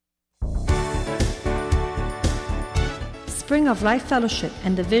Spring of Life Fellowship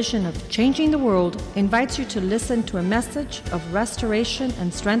and the vision of changing the world invites you to listen to a message of restoration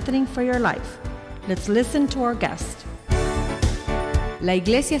and strengthening for your life. Let's listen to our guest. La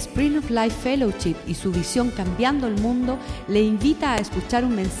Iglesia Spring of Life Fellowship y su visión Cambiando el Mundo le invita a escuchar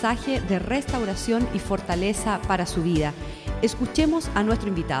un mensaje de restauración y fortaleza para su vida. Escuchemos a nuestro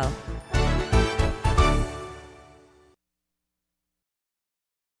invitado.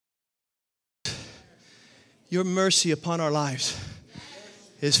 Your mercy upon our lives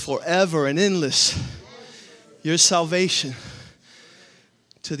is forever and endless. Your salvation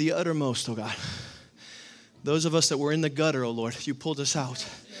to the uttermost, oh God. Those of us that were in the gutter, oh Lord, you pulled us out.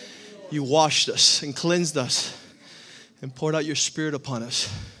 You washed us and cleansed us and poured out your Spirit upon us.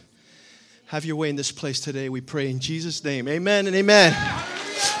 Have your way in this place today, we pray in Jesus' name. Amen and amen.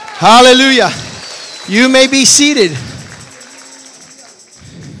 Hallelujah. You may be seated.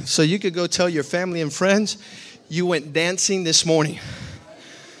 So you could go tell your family and friends you went dancing this morning.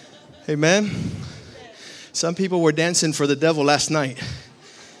 Amen. Some people were dancing for the devil last night.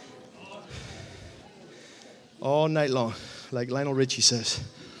 All night long, like Lionel Richie says.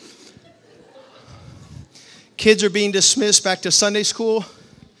 Kids are being dismissed back to Sunday school,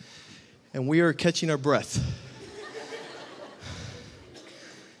 and we are catching our breath.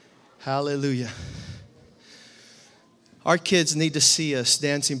 Hallelujah. Our kids need to see us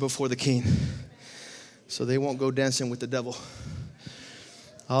dancing before the King, so they won't go dancing with the devil.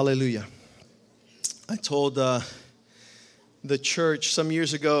 Hallelujah. I told the church some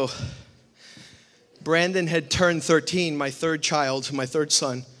years ago, Brandon had turned 13, my third child, my third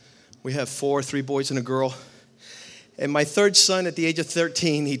son. We have 3 boys and a girl. And my third son, at the age of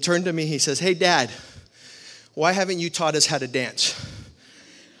 13, he turned to me, he says, "Hey, Dad, why haven't you taught us how to dance?"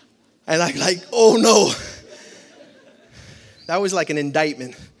 And I'm like, oh no. That was like an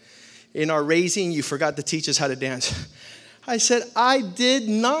indictment. In our raising, you forgot to teach us how to dance. I said, I did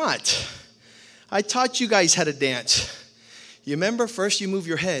not. I taught you guys how to dance. You remember, first you move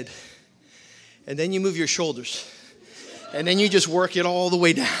your head, and then you move your shoulders, and then you just work it all the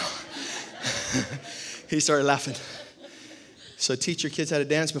way down. He started laughing. So teach your kids how to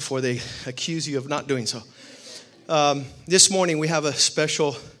dance before they accuse you of not doing so. This morning we have a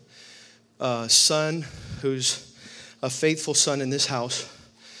special son who's a faithful son in this house.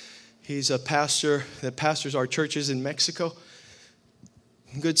 He's a pastor that pastors our churches in Mexico.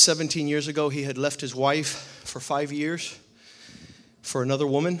 A good 17 years ago, he had left his wife for 5 years for another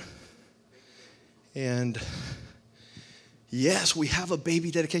woman. And yes, we have a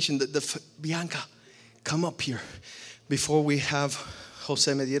baby dedication. Bianca, come up here before we have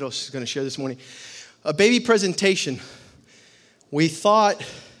Jose Medeiros is going to share this morning. A baby presentation. We thought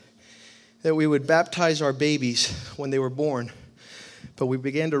that we would baptize our babies when they were born, but we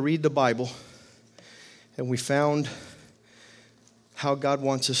began to read the Bible, and we found how God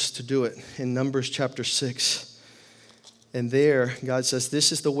wants us to do it in Numbers chapter 6. And there, God says,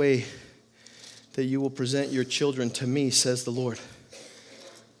 "This is the way that you will present your children to me, says the Lord."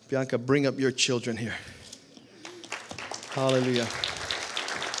 Bianca, bring up your children here. Hallelujah.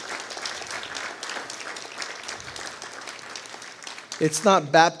 It's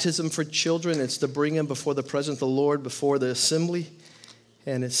not baptism for children. It's to bring them before the presence of the Lord, before the assembly.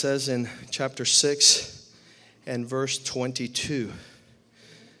 And it says in chapter 6 and verse 22,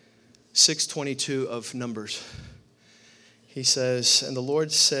 6:22 of Numbers. He says, "And the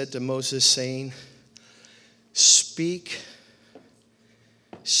Lord said to Moses, saying, Speak,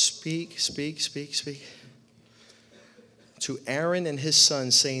 to Aaron and his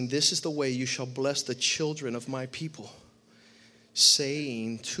sons, saying, This is the way you shall bless the children of my people.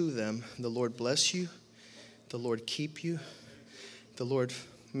 Saying to them, the Lord bless you, the Lord keep you, the Lord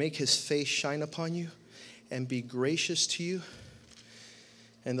make his face shine upon you and be gracious to you,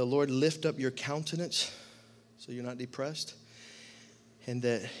 and the Lord lift up your countenance so you're not depressed, and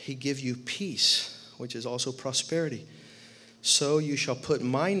that he give you peace, which is also prosperity. So you shall put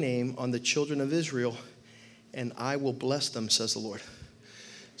my name on the children of Israel, and I will bless them, says the Lord."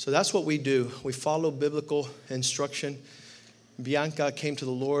 So that's what we do. We follow biblical instruction. Bianca came to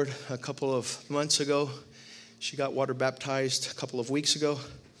the Lord a couple of months ago. She got water baptized a couple of weeks ago.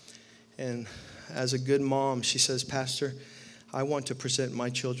 And as a good mom, she says, "Pastor, I want to present my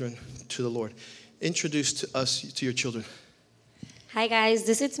children to the Lord." Introduce to us to your children. Hi guys,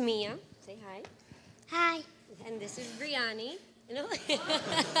 this is Mia. Say hi. Hi. And this is Brianni. No.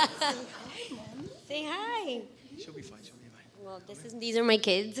 Say hi. She'll be fine. Well, these are my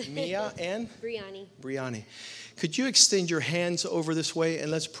kids. Mia and Brianni. Could you extend your hands over this way, and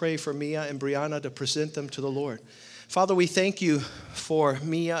let's pray for Mia and Brianna to present them to the Lord. Father, we thank you for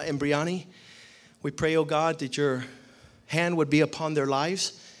Mia and Brianni. We pray, oh God, that your hand would be upon their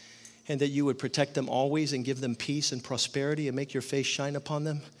lives, and that you would protect them always and give them peace and prosperity and make your face shine upon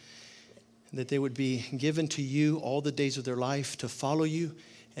them. And that they would be given to you all the days of their life to follow you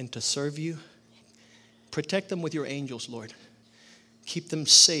and to serve you. Protect them with your angels, Lord. Keep them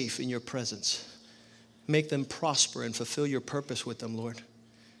safe in your presence. Make them prosper and fulfill your purpose with them, Lord.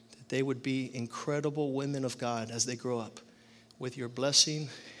 That they would be incredible women of God as they grow up with your blessing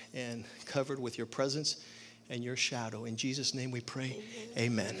and covered with your presence and your shadow. In Jesus' name we pray.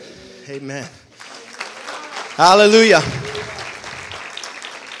 Amen. Amen. Hallelujah.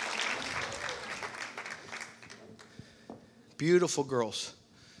 Beautiful girls.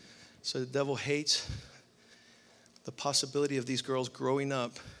 So the devil hates the possibility of these girls growing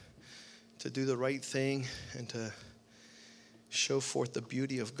up to do the right thing and to show forth the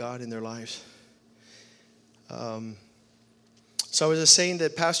beauty of God in their lives. So I was just saying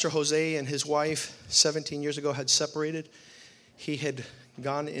that Pastor Jose and his wife 17 years ago had separated. He had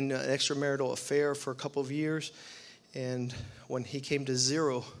gone in an extramarital affair for a couple of years, and when he came to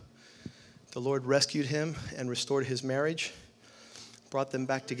zero, the Lord rescued him and restored his marriage, brought them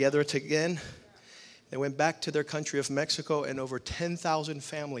back together again. They went back to their country of Mexico, and over 10,000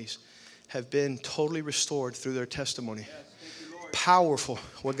 families have been totally restored through their testimony. Powerful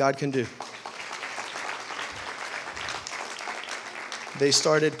what God can do. They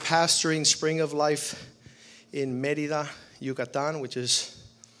started pastoring Spring of Life in Mérida, Yucatan, which is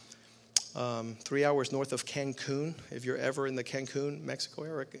 3 hours north of Cancun. If you're ever in the Cancun,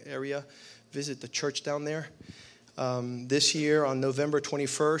 Mexico area, visit the church down there. This year, on November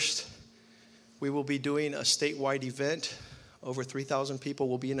 21st, we will be doing a statewide event. Over 3,000 people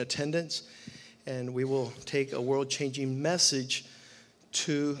will be in attendance, and we will take a world-changing message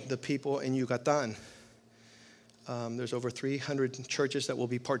to the people in Yucatan. There's over 300 churches that will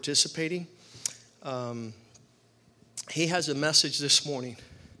be participating. He has a message this morning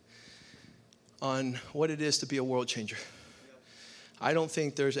on what it is to be a world changer. I don't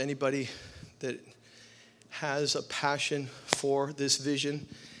think there's anybody that has a passion for this vision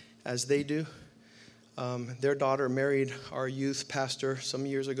as they do. Their daughter married our youth pastor some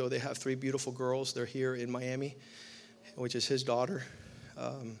years ago. They have 3 beautiful girls. They're here in Miami, which is his daughter.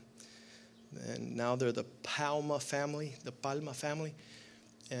 And now they're the Palma family,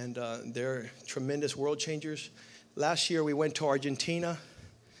 and they're tremendous world changers. Last year we went to Argentina.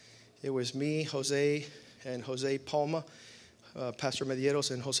 It was me, Jose, and Jose Palma, Pastor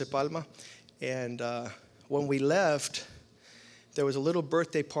Medeiros and Jose Palma. And when we left, there was a little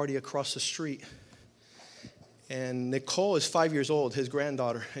birthday party across the street. And Nicole is 5 years old, his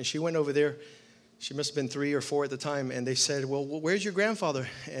granddaughter, and she went over there. She must have been 3 or 4 at the time, and they said, well, where's your grandfather?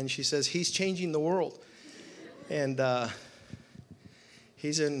 And she says, he's changing the world. And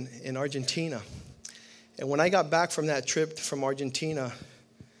he's in Argentina. And when I got back from that trip from Argentina,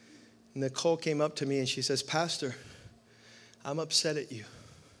 Nicole came up to me and she says, Pastor, I'm upset at you.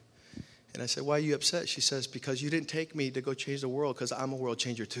 And I said, why are you upset? She says, because you didn't take me to go change the world, because I'm a world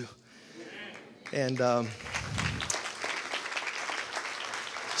changer too. And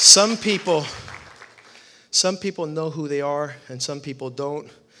some people know who they are, and some people don't.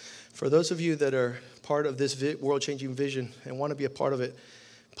 For those of you that are part of this world-changing vision and want to be a part of it,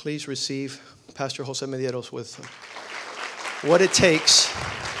 please receive Pastor Jose Medeiros with what it takes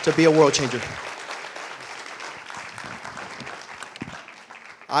to be a world changer.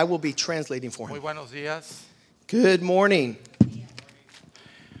 I will be translating for him. Muy buenos días. Good morning.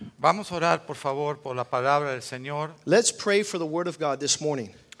 Vamos a orar, por favor, por la palabra del Señor. Let's pray for the word of God this morning.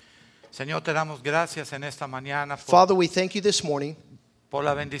 Señor, te damos gracias en esta mañana Father, we thank you this morning por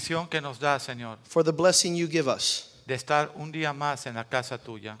la bendición que nos da, Señor, for the blessing you give us de estar un día más en la casa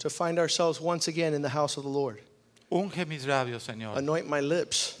tuya. to find ourselves once again in the house of the Lord. Unge mis labios, Señor, Anoint my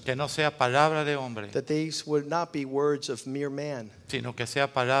lips, que no sea palabra de hombre, that these would not be words of mere man, sino que sea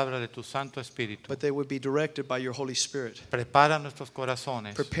palabra de tu Santo Espíritu. but they would be directed by your Holy Spirit. Prepara nuestros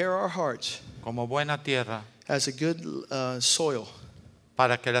corazones Prepare our hearts como buena tierra as a good soil,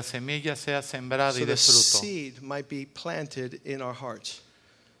 para que la semilla sea sembrada so y the dé fruto. seed might be planted in our hearts.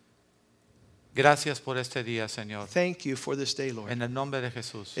 Gracias por este día, Señor. Thank you for this day, Lord. En el nombre de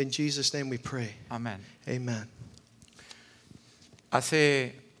Jesús. In Jesus' name we pray. Amén. Amen.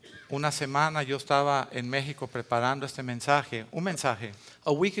 Hace una semana yo estaba en México preparando este mensaje, un mensaje.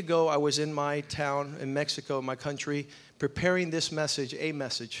 A week ago, I was in my town in Mexico, my country, preparing this message, a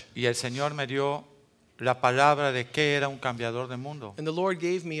message. Y el Señor me dio la palabra de qué era un cambiador de mundo. And the Lord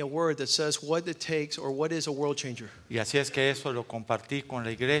gave me a word that says what it takes or what is a world changer. Y así es que eso lo compartí con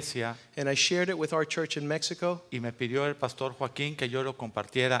la iglesia And I shared it with our church in Mexico. y me pidió el pastor Joaquín que yo lo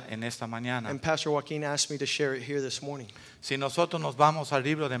compartiera en esta mañana. And Pastor Joaquin asked me to share it here this morning. Si nosotros nos vamos al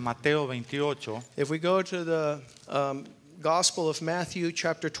libro de Mateo 28 If we go to the Gospel of Matthew,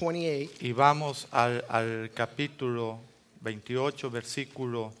 chapter 28, y vamos al capítulo 28,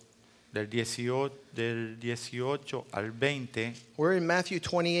 versículo del 18 al 20, we're in Matthew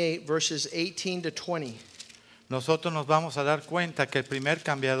 28, verses 18 to 20. nosotros nos vamos a dar cuenta que el primer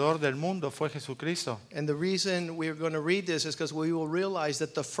cambiador del mundo fue Jesucristo. And the reason we're going to read this is because we will realize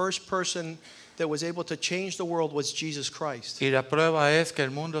that the first person that was able to change the world was Jesus Christ. Y la prueba es que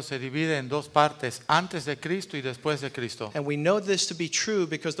el mundo se divide en dos partes, antes de Cristo y después de Cristo. And we know this to be true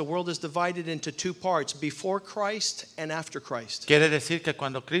because the world is divided into two parts, before Christ and after Christ. Quiere decir que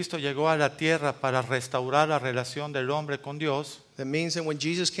cuando Cristo llegó a la tierra para restaurar la relación del hombre con Dios, That means that when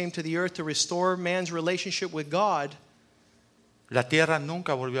Jesus came to the earth to restore man's relationship with God, la tierra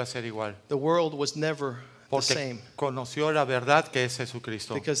nunca volvió a ser igual, the world was never the porque same. conoció la verdad que es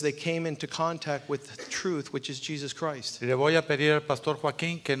Jesucristo. Because they came into contact with the truth, which is Jesus Christ. Le voy a pedir al pastor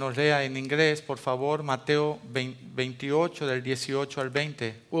Joaquín que nos lea en inglés, por favor, Mateo 28 del 18 al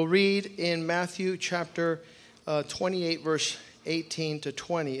 20. We'll read in Matthew chapter 28, verse 18 to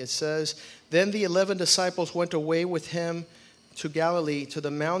 20. It says, Then the 11 disciples went away with him to Galilee, to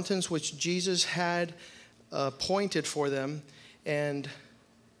the mountains which Jesus had appointed for them. And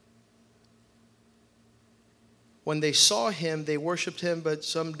when they saw him, they worshipped him, but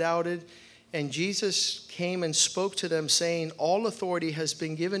some doubted. And Jesus came and spoke to them, saying, All authority has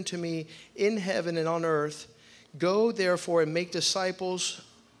been given to me in heaven and on earth. Go, therefore, and make disciples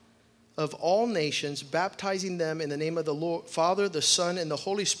of all nations, baptizing them in the name of the Lord, Father, the Son, and the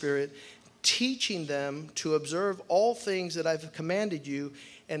Holy Spirit, teaching them to observe all things that I've commanded you.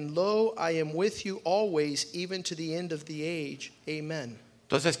 And lo, I am with you always, even to the end of the age. Amen.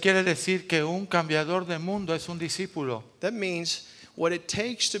 Entonces quiere decir que un cambiador de mundo es un discípulo. That means what it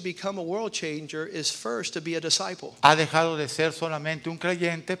takes to become a world changer is first to be a disciple. Ha dejado de ser solamente un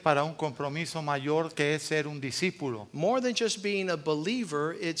creyente para un compromiso mayor que es ser un discípulo. More than just being a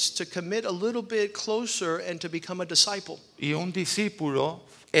believer, it's to commit a little bit closer and to become a disciple. Y un discípulo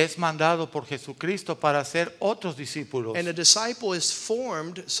es mandado por Jesucristo para hacer otros discípulos. And a disciple is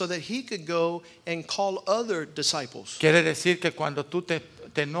formed so that he could go and call other disciples. Quiere decir que cuando tú te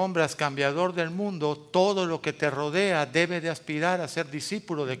nombras cambiador del mundo, todo lo que te rodea debe de aspirar a ser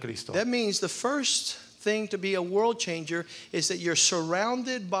discípulo de Cristo. That means the first thing to be a world changer is that you're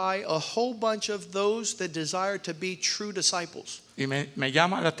surrounded by a whole bunch of those that desire to be true disciples. Y me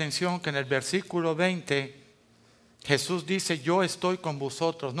llama la atención que en el versículo 20 Jesús dice, yo estoy con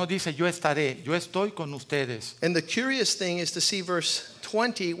vosotros. No dice, yo estaré, yo estoy con ustedes. And the curious thing is to see verse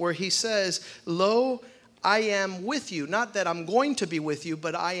 20 where he says, Lo, I am with you. Not that I'm going to be with you,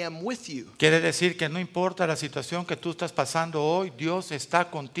 but I am with you. Quiere decir que no importa la situación que tú estás pasando hoy, Dios está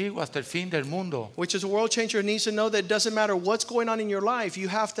contigo hasta el fin del mundo. Which is a world changer needs to know that it doesn't matter what's going on in your life. You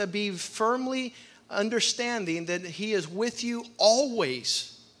have to be firmly understanding that he is with you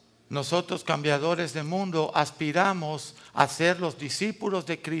always. Nosotros cambiadores de mundo aspiramos a ser los discípulos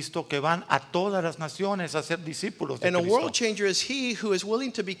de Cristo que van a todas las naciones a ser discípulos de And a world Cristo. changer is he who is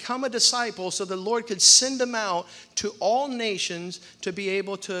willing to become a disciple so the Lord could send them out to all nations to be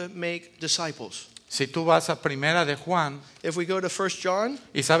able to make disciples. Si tú vas a Primera de Juan, If we go to 1 John,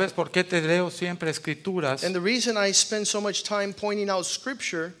 y sabes por qué te leo siempre escrituras, and the reason I spend so much time pointing out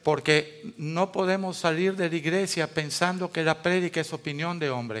scripture porque no podemos salir de la iglesia pensando que la prédica es opinión de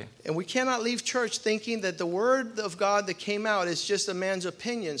hombre. and we cannot leave church thinking that the word of God that came out is just a man's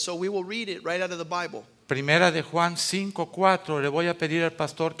opinion. So we will read it right out of the Bible. Primera de Juan 5:4, le voy a pedir al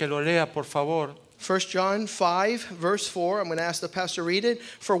pastor que lo lea, por favor. 1 John 5, verse 4, I'm going to ask the pastor to read it.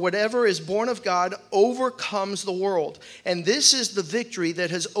 For whatever is born of God overcomes the world. And this is the victory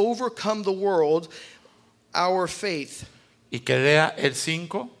that has overcome the world, our faith. Y que lea el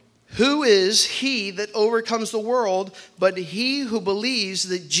 5. Who is he that overcomes the world but he who believes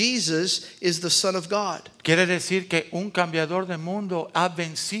that Jesus is the Son of God? Quiere decir que un cambiador de mundo ha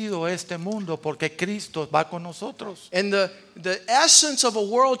vencido este mundo porque Cristo va con nosotros. And the essence of a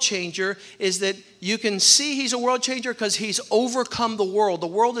world changer is that you can see he's a world changer because he's overcome the world. The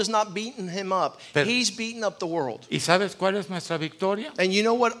world has not beaten him up. He's beaten up the world. ¿Y sabes cuál es nuestra victoria? And you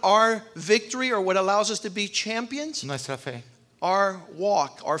know what our victory or what allows us to be champions? Nuestra fe. Our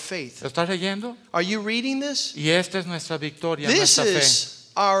walk, our faith. ¿Lo estás leyendo? Are you reading this? Y esta es nuestra victoria, This nuestra fe.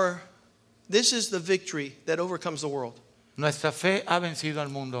 is the victory that overcomes the world. Nuestra fe ha vencido al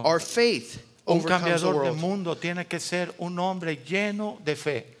mundo. Our faith Un overcomes the cambiador de world. mundo tiene que ser un hombre lleno de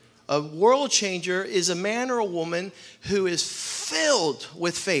fe. A world changer is a man or a woman who is filled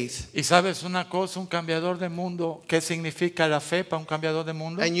with faith. Y sabes una cosa, un cambiador de mundo, ¿qué significa la fe para un cambiador de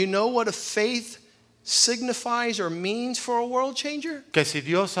mundo? And you know what a faith signifies or means for a world changer? Que si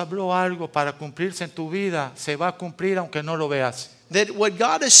Dios habló algo para cumplirse en tu vida, se va a cumplir aunque no lo veas. That what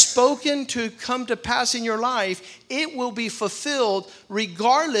God has spoken to come to pass in your life, it will be fulfilled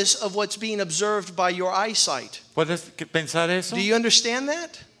regardless of what's being observed by your eyesight. ¿Puedes pensar eso? Do you understand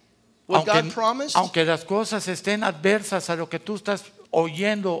that? What God promised? Aunque las cosas estén adversas a lo que tú estás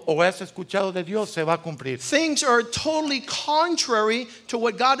oyendo o has escuchado de Dios, se va a cumplir. Things are totally contrary to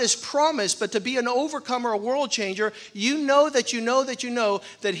what God has promised, but to be an overcomer, a world changer, you know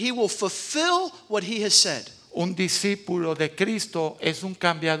that He will fulfill what He has said. Un discípulo de Cristo es un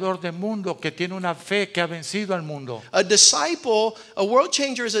cambiador de mundo que tiene una fe que ha vencido al mundo. A disciple, a world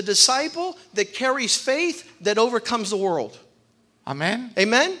changer is a disciple that carries faith that overcomes the world. Amén.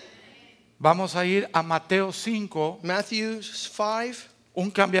 Amen? Vamos a ir a Mateo 5. Matthew 5.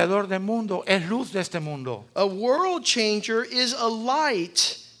 Un cambiador de mundo es luz de este mundo. A world changer is a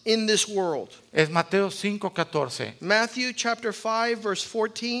light in this world. Es Mateo 5:14. Matthew chapter 5 verse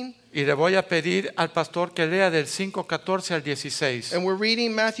 14. Y le voy a pedir al pastor que lea del 5:14 al 16. And we're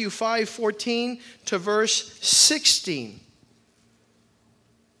reading Matthew 5:14 to verse 16.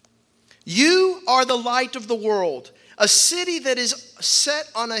 You are the light of the world. A city that is set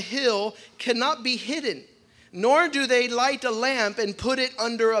on a hill cannot be hidden. Nor do they light a lamp and put it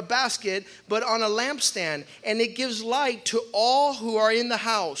under a basket, but on a lampstand, and it gives light to all who are in the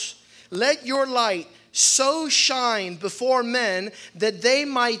house. Let your light so shine before men that they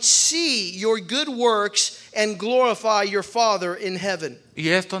might see your good works and glorify your Father in heaven. Y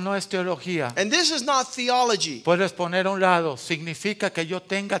esto no es teología. And this is not theology. Puedes poner a un lado. Significa que yo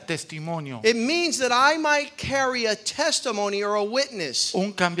tenga testimonio. It means that I might carry a testimony or a witness.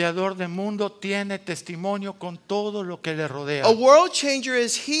 Un cambiador de mundo tiene testimonio con todo lo que le rodea. A world changer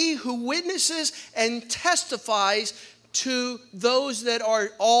is he who witnesses and testifies to those that are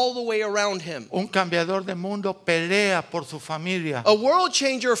all the way around him. Un cambiador de mundo pelea por su familia. A world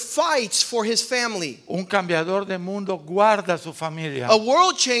changer fights for his family. Un cambiador de mundo guarda su familia. A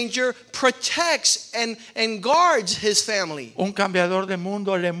world changer protects and guards his family. Un cambiador de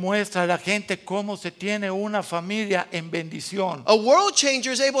mundo le muestra a la gente cómo se tiene una familia en bendición. A world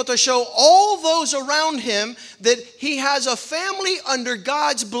changer is able to show all those around him that he has a family under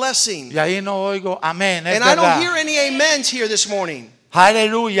God's blessing. Y ahí no oigo amén. Es And I don't verdad. hear any amens here this morning.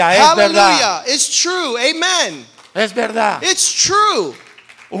 Aleluya, es verdad. Hallelujah. It's true. Amen. Es verdad. It's true.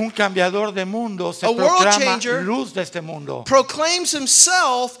 Un cambiador de mundo se A world proclama changer luz de este mundo. Proclaims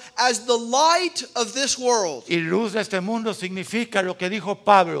himself as the light of this world. Y luz de este mundo significa lo que dijo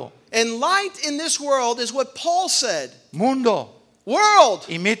Pablo. And light in this world is what Paul said. Mundo, World,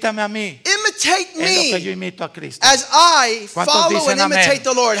 imítame a mí. imitate Es lo que yo me imito a Cristo. as I ¿Cuántos follow dicen and imitate amén?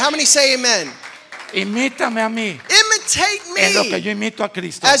 the Lord. How many say amen? Imítame a mí. Imitate Es lo que me yo imito a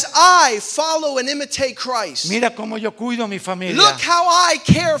Cristo. as I follow and imitate Christ. Mira cómo yo cuido mi familia. Look how I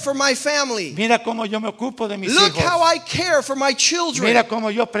care for my family. Mira cómo yo me ocupo de mis Look how hijos. I care for my children. Mira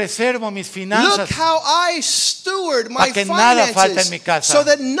cómo yo preservo mis Look finanzas. how I steward my Pa' que nada falte en mi finances casa. so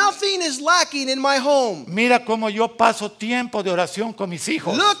that nothing is lacking in my home. Mira cómo yo paso tiempo de oración con mis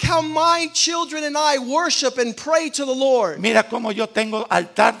hijos. Look how my children and I worship and pray to the Lord. Mira cómo yo tengo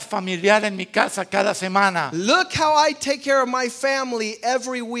altar familiar en mi casa cada semana. Look how I take care of my family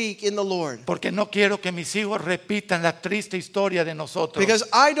every week in the Lord. Porque no quiero que mis hijos repitan la triste historia de nosotros. Because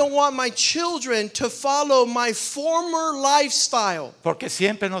I don't want my children to follow my former lifestyle. Porque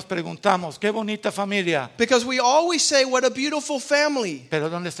siempre nos preguntamos, qué bonita familia. Because we always say, what a beautiful family. Pero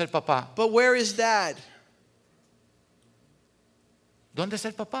 ¿dónde está el papá? But where is dad? ¿Dónde está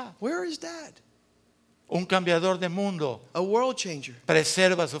el papá? Where is dad? Un cambiador de mundo A world changer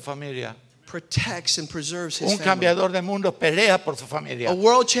preserva su familia. protects and preserves his Un family. cambiador de mundo pelea por su A familia.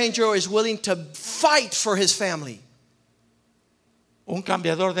 world changer is willing to fight for his family. Un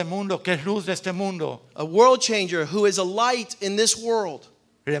cambiador de mundo que es luz de este mundo A world changer who is a light in this world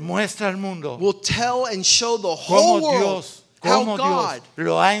le muestra al mundo will tell and show the cómo whole world Dios, how cómo God Dios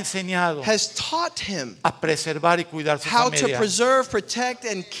lo ha enseñado has taught him a preservar y cuidar su how to familia. preserve, protect,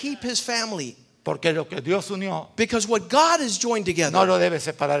 and keep his family. Porque lo que Dios unió Because what God has joined no together, lo debe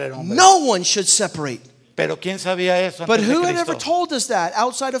separar el hombre. no one should separate. Pero ¿quién sabía eso But antes de who had ever Cristo? told us that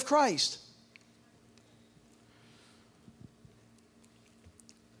outside of Christ?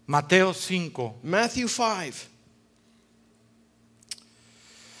 Mateo 5. Matthew 5.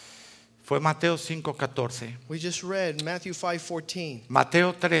 Fue Mateo 5:14. We just read Matthew 5:14.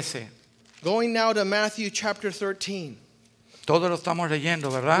 Mateo 13. Going now to Matthew chapter 13. Todos lo estamos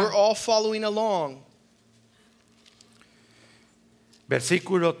leyendo, We're ¿verdad? all following along.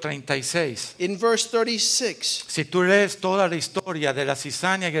 Versículo 36. In verse 36, Si tú lees toda la historia de la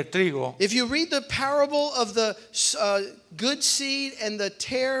cizaña y el trigo, if you read the parable of the good seed and the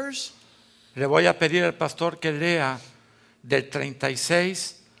tares, le voy a pedir al pastor que lea del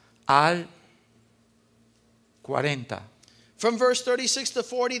 36 al 40. from verse 36 to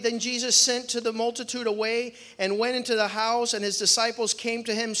 40, then Jesus sent to the multitude away and went into the house, and his disciples came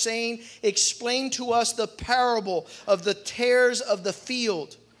to him, saying, explain to us the parable of the tares of the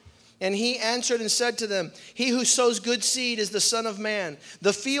field. And he answered and said to them, he who sows good seed is the Son of Man.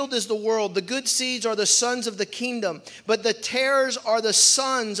 The field is the world. The good seeds are the sons of the kingdom, but the tares are the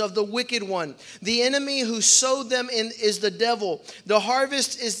sons of the wicked one. The enemy who sowed them is the devil. The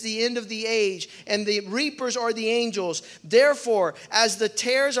harvest is the end of the age, and the reapers are the angels. Therefore, as the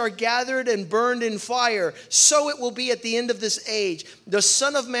tares are gathered and burned in fire, so it will be at the end of this age. The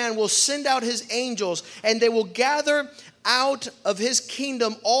Son of Man will send out his angels, and they will gather out of his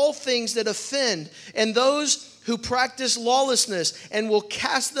kingdom all things that offend and those who practice lawlessness, and will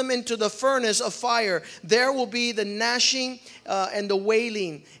cast them into the furnace of fire. There will be the gnashing and the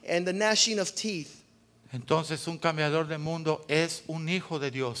wailing and the gnashing of teeth. Entonces un cambiador de mundo es un hijo de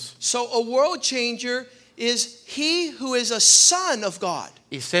Dios. So a world changer is he who is a son of God.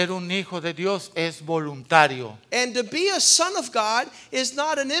 Y ser un hijo de Dios es voluntario. And to be a son of God is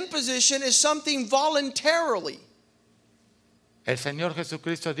not an imposition, it's something voluntarily. El Señor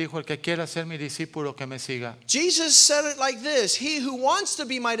Jesucristo dijo, el que quiera ser mi discípulo, que me siga. Jesus said it like this, he who wants to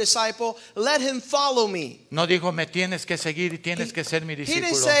be my disciple, let him follow me. No dijo, me tienes que seguir y tienes que ser mi He didn't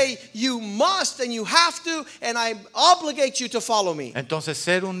discípulo. say, you must and you have to, and I obligate you to follow me. Entonces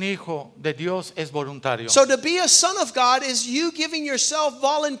ser un hijo de Dios es voluntario. So to be a son of God is you giving yourself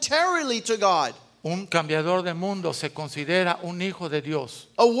voluntarily to God. Un cambiador de mundo se considera un hijo de Dios.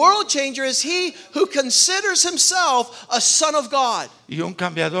 A world changer is he who considers himself a son of God. Y un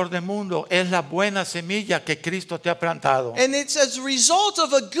cambiador de mundo es la buena semilla que Cristo te ha plantado. And it's as a result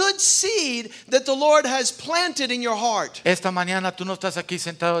of a good seed that the Lord has planted in your heart. Esta mañana tú no estás aquí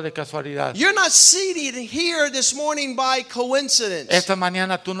sentado de casualidad. You're not seated here this morning by coincidence. Esta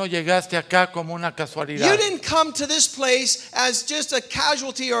mañana tú no llegaste acá como una casualidad. You didn't come to this place as just a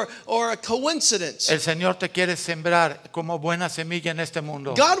casualty or a coincidence. El Señor te quiere sembrar como buena semilla en este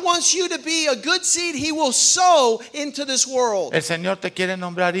mundo. God wants you to be a good seed he will sow into this world. El Señor te quiere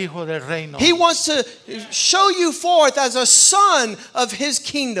nombrar hijo del reino. He wants to show you forth as a son of his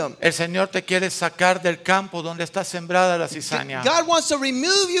kingdom. El Señor te quiere sacar del campo donde está sembrada la cizaña. God wants to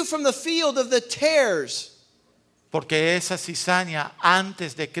remove you from the field of the tares. Porque esa cizaña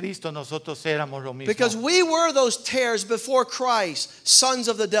antes de Cristo nosotros éramos lo mismo. Because we were those tares before Christ, sons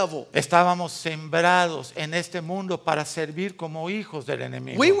of the devil. Estábamos sembrados en este mundo para servir como hijos del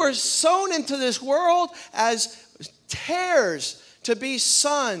enemigo. We were sown into this world as tares to be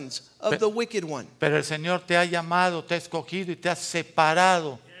sons of the wicked one. Pero el Señor te ha llamado, te ha escogido y te ha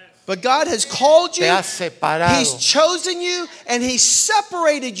separado. But God has called you, Te ha separado He's chosen you, and He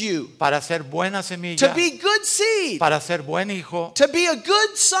separated you para ser buena to semilla, be good seed, para ser buen hijo to be a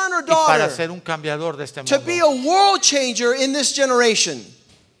good son or y para daughter, ser un cambiador de este to be a mundo. world changer in this generation.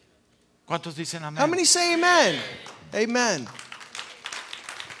 ¿Cuántos dicen How amén? many say amen? Amen.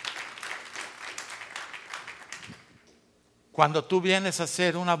 Cuando tú vienes a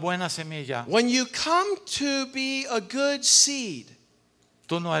ser una buena semilla, When you come to be a good seed,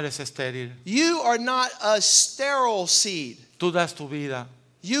 tú no eres estéril. you are not a sterile seed. Tú das tu vida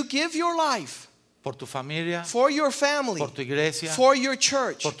You give your life por tu familia, for your family, por tu iglesia, for your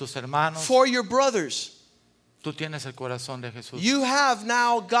church, por tus hermanos. for your brothers. Tú tienes el corazón de Jesús. You have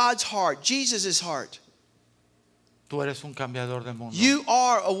now God's heart, Jesus' heart. Tú eres un cambiador de mundo. You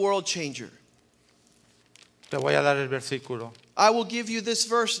are a world changer. Te voy a dar el versículo. I will give you this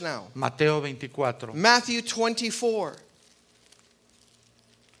verse now. Mateo 24. Matthew 24.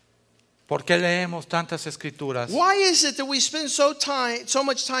 ¿Por qué leemos tantas escrituras? Why is it that we spend so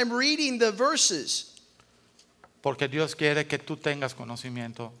much time reading the verses? Porque Dios quiere que tú tengas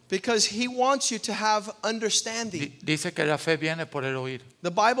conocimiento. Because He wants you to have understanding. Dice que la fe viene por el oír.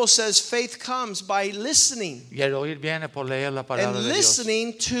 The Bible says faith comes by listening. Y el oír viene por leer la palabra And de Dios.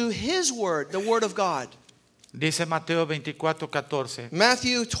 listening to His word, the word of God. Dice Mateo 24:14.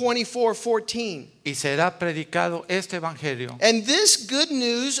 Matthew 24:14. Y será predicado este evangelio And this good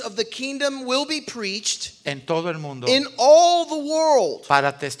news of the kingdom will be preached en todo el mundo in all the world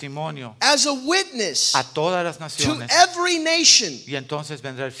para testimonio as a witness a todas las to naciones. every nation. Y entonces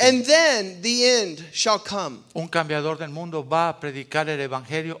vendrá el fin. And then the end shall come. Un cambiador del mundo va a predicar el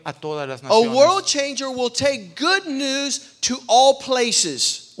evangelio a todas las A world naciones. changer will take good news to all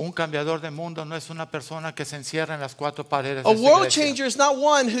places. Un cambiador del mundo no es una persona que se encierra en las cuatro paredes A de su world iglesia. changer is not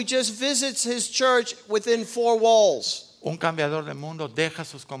one who just visits his church within four walls. Un cambiador del mundo deja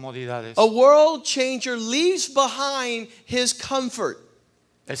sus comodidades. A world changer leaves behind his comfort.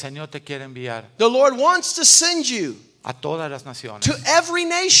 El Señor te quiere enviar The Lord wants to send you a todas las naciones. to every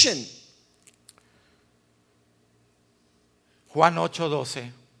nation. Juan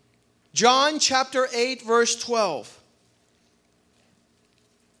 8:12. John chapter 8 verse 12.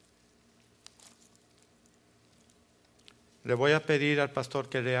 Le voy a pedir al pastor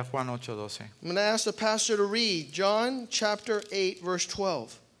que lea Juan 8:12. I'm going to ask the pastor to read John chapter 8 verse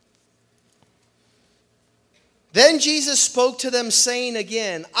 12. Then Jesus spoke to them, saying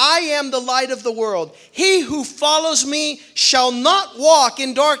again, I am the light of the world. He who follows me shall not walk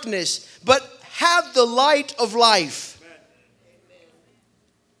in darkness, but have the light of life.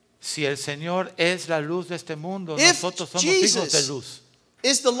 Si el Señor es la luz de este mundo, If nosotros somos hijos de Jesus luz.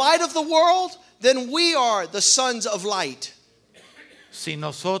 is the light of the world, then we are the sons of light. Si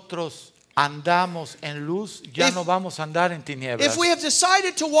nosotros andamos en luz, ya If- no vamos a andar en tinieblas. If we have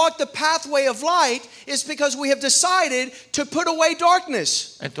decided to walk the pathway of light, it's because we have decided to put away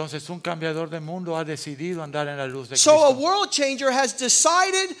darkness. Entonces un cambiador del mundo ha decidido andar en la luz de So a Cristo. world changer has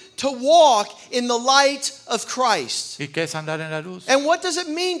decided to walk in the light of Christ. ¿Y qué es andar en la luz? And what does it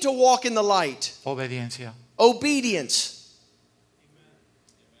mean to walk in the light? Obediencia. Obedience.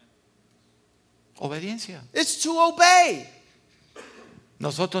 Obediencia. It's to obey.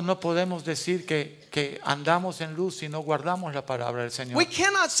 Nosotros no podemos decir que andamos en luz si no guardamos la palabra del Señor. We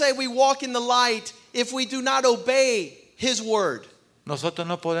cannot say we walk in the light if we do not obey His word. Nosotros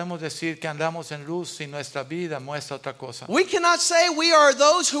no podemos decir que andamos en luz si nuestra vida muestra otra cosa. We cannot say we are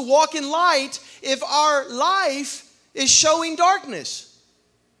those who walk in light if our life is showing darkness.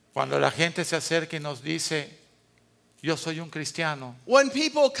 Cuando la gente se acerca y nos dice, yo soy un cristiano, When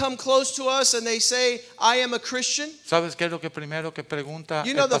people come close to us and they say, I am a Christian, ¿sabes qué es lo que primero que pregunta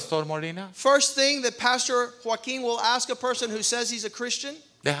You know el the- pastor Molina? first thing that Pastor Joaquin will ask a person who says he's a Christian,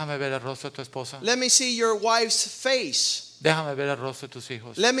 Déjame ver el rostro de tu esposa. let me see your wife's face. Déjame ver el rostro de tus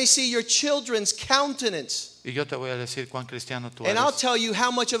hijos. Let me see your children's countenance. Y yo te voy a decir cuán cristiano tú And I'll eres. tell you how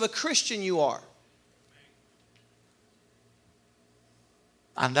much of a Christian you are.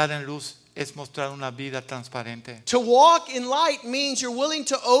 Andar en luz es mostrar una vida transparente. To walk in light means you're willing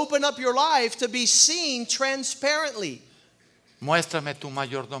to open up your life to be seen transparently. Muéstrame tu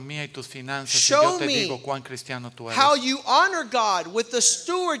mayordomía y tus finanzas y Show yo te me digo cuán cristiano tú eres. How you honor God with the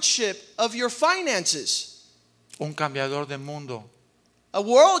stewardship of your finances. Un cambiador del mundo A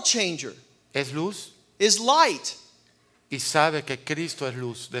world changer es luz is light. y sabe que Cristo es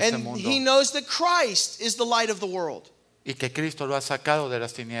luz de este And mundo he knows that Christ is the light of the world. y que Cristo lo ha sacado de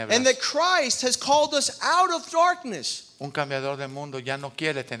las tinieblas. And that Christ has called us out of darkness. Un cambiador del mundo ya no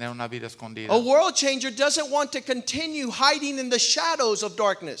quiere tener una vida escondida. A world changer doesn't want to continue hiding in the shadows of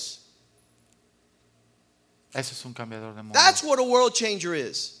darkness. Ese es un cambiador del mundo. That's what a world changer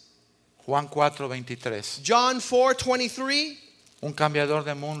is. Juan 4:23. John 4:23. Un cambiador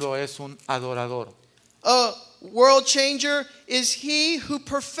del mundo es un adorador. A world changer is he who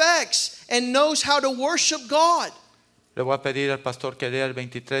perfects and knows how to worship God. Le voy a pedir al pastor que lea el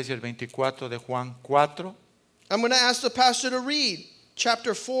 23 y el 24 de Juan 4. I'm going to ask the pastor to read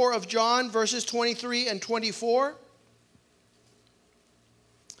chapter 4 of John, verses 23 and 24.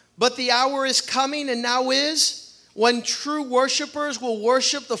 But the hour is coming, and now is, when true worshipers will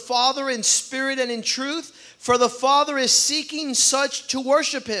worship the Father in spirit and in truth, for the Father is seeking such to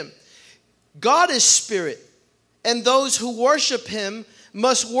worship him. God is spirit, and those who worship him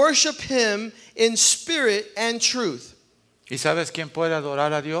must worship him in spirit and truth. ¿Y sabes quién puede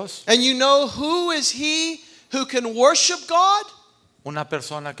adorar a Dios? And you know who is he who can worship God? Una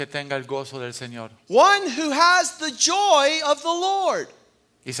persona que tenga el gozo del Señor. One who has the joy of the Lord.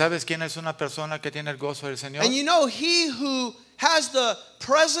 ¿Y sabes quién es una persona que tiene el gozo del Señor? And you know he who has the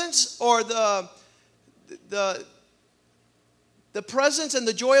presence or the presence and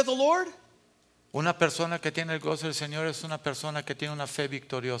the joy of the Lord? Una persona que tiene el gozo del Señor es una persona que tiene una fe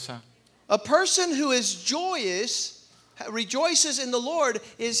victoriosa. A person who is joyous rejoices in the Lord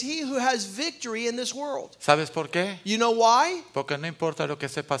is he who has victory in this world. ¿Sabes por qué? You know why? Porque no importa lo que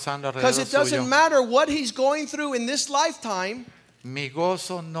esté pasando Because alrededor it doesn't suyo. matter what he's going through in this lifetime. Mi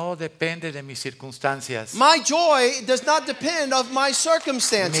gozo no depende de mis circunstancias. My joy does not depend of my Mi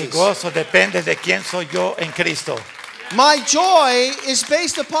circumstances. gozo depende de quién soy yo en Cristo. My joy is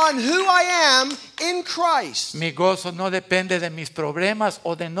based upon who I am in Christ. Mi gozo no depende de mis problemas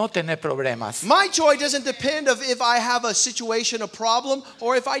o de no tener problemas. My joy doesn't depend of if I have a situation, a problem,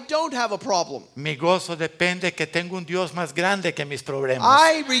 or if I don't have a problem. Mi gozo depende que tengo un Dios más grande que mis problemas.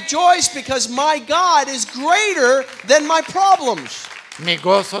 I rejoice because my God is greater than my problems. Mi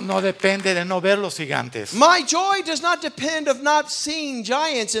gozo no depende de no ver los gigantes. My joy does not depend of not seeing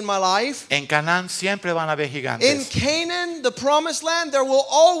giants in my life. En Canaán siempre van a haber In gigantes. Canaan, the promised land, there will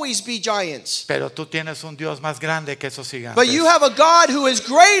always be giants. Pero tú tienes un Dios más grande que esos gigantes. But you have a God who is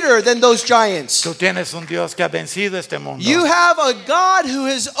greater than those giants. Tú tienes un Dios que ha vencido este mundo. You have a God who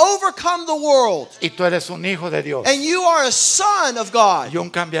has overcome the world. Y tú eres un hijo de Dios. And you are a son of God Y un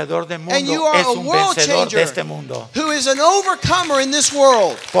cambiador de And you mundo are es a un world vencedor changer. de este mundo. who is an overcomer in this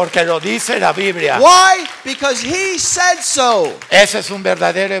world. Porque lo dice la Biblia. Why? Because he said so. Ese es un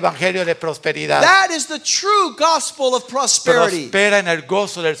verdadero evangelio de prosperidad. That is the true gospel of prosperity. Prospera en el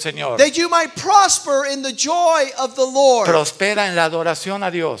gozo del Señor. That you might prosper in the joy of the Lord. Prospera en la adoración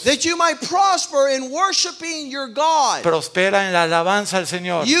a Dios. That you might prosper in worshiping your God. Prospera en la alabanza al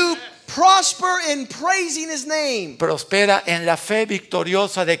Señor. You prosper in praising his name. Prospera en la fe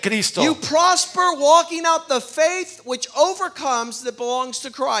victoriosa de Cristo. You prosper walking out the faith which overcomes that belongs to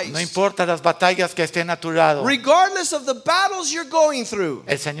No Christ. importa las batallas que estén a tu lado. Regardless of the battles you're going through.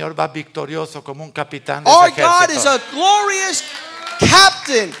 El Señor va victorioso como un capitán de Our ese God is ejército. a glorious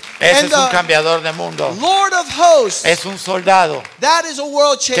captain Ese and es un the cambiador de mundo. Lord of hosts. Es un soldado That is a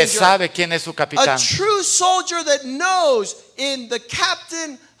world que changer. sabe quién es su A capitán. true soldier that knows in the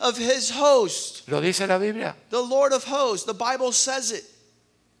captain of his host. Lo dice la Biblia. The Lord of hosts. The Bible says it.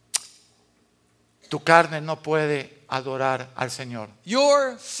 Tu carne no puede adorar al Señor.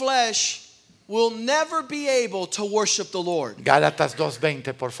 Your flesh will never be able to worship the Lord. Gálatas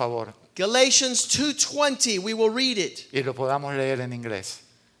 2:20, por favor. Galatians 2:20, we will read it Y lo podamos leer en inglés.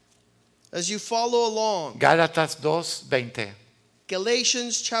 as you follow along. Gálatas 2:20.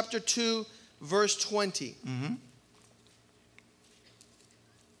 Galatians chapter 2 verse 20.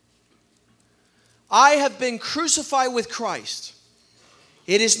 I have been crucified with Christ.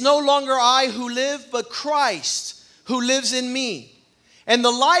 It is no longer I who live, but Christ who lives in me. And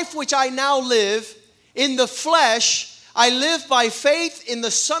the life which I now live in the flesh, I live by faith in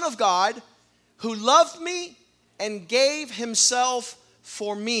the Son of God, who loved me and gave himself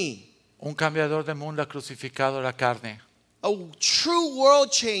for me. Un cambiador de mundo ha crucificado la carne. A true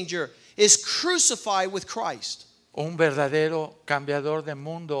world changer is crucified with Christ. Un verdadero cambiador de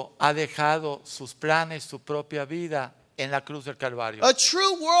mundo ha dejado sus planes, su propia vida en la cruz del Calvario. A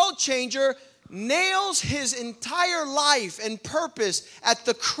true world changer nails his entire life and purpose at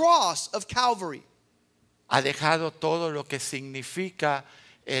the cross of Calvary. Ha dejado todo lo que significa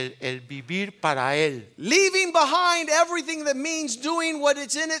el vivir para Él. Leaving behind everything that means doing what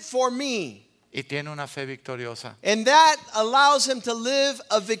it's in it for me. Y tiene una fe victoriosa. And that allows him to live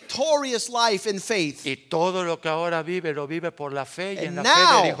a victorious life in faith. Y todo lo que ahora vive, lo vive por la fe y en la And fe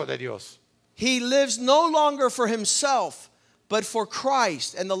now- del Hijo de Dios. He lives no longer for himself, but for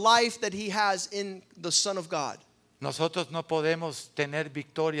Christ and the life that he has in the Son of God. Nosotros no podemos tener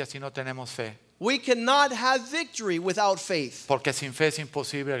victoria si no tenemos fe. We cannot have victory without faith. Porque sin fe es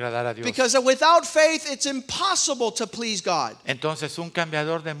imposible agradar a Dios. Because without faith, it's impossible to please God. Entonces un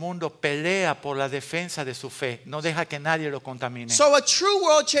cambiador de mundo pelea por la defensa de su fe. No deja que nadie lo contamine. So a true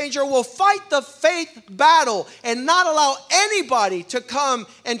world changer will fight the faith battle and not allow anybody to come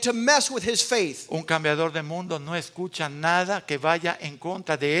and to mess with his faith. Un cambiador de mundo no escucha nada que vaya en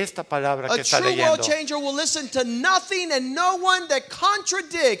contra de esta palabra que A está true world leyendo. changer will listen to nothing and no one that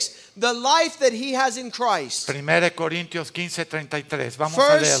contradicts the life that he has in Christ. 1 Corintios 15:33. Vamos a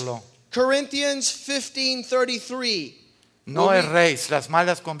First leerlo. Corinthians 15:33. No erréis, las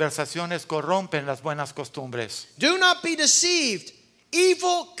malas conversaciones corrompen las buenas costumbres. Do not be deceived.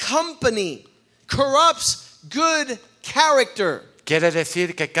 Evil company corrupts good character. Quiere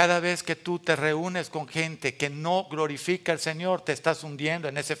decir que cada vez que tú te reúnes con gente que no glorifica al Señor, te estás hundiendo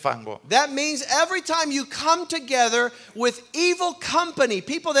en ese fango. That means every time you come together with evil company,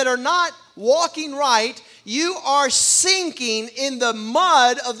 people that are not walking right, you are sinking in the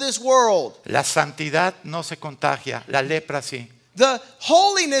mud of this world. La santidad no se contagia, la lepra sí. The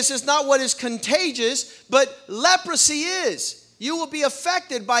holiness is not what is contagious, but leprosy is. You will be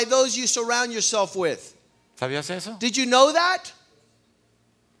affected by those you surround yourself with. ¿Sabías eso? Did you know that?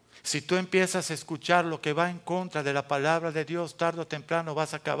 Si tú empiezas a escuchar lo que va en contra de la palabra de Dios, tarde o temprano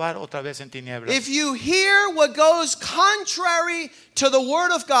vas a acabar otra vez en tinieblas. If you hear what goes contrary to the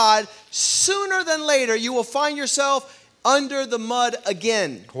Word of God, sooner than later you will find yourself under the mud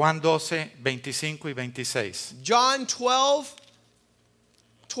again. Juan 12, 25 y 26. John 12,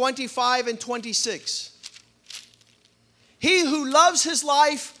 25 and 26. He who loves his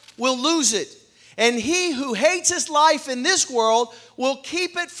life will lose it, and he who hates his life in this world will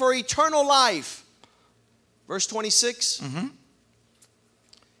keep it for eternal life. Verse 26.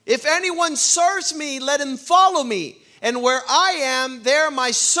 If anyone serves me, let him follow me, and where I am, there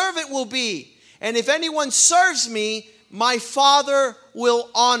my servant will be. And if anyone serves me, my Father will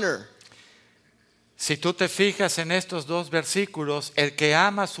honor. Si tú te fijas en estos dos versículos, el que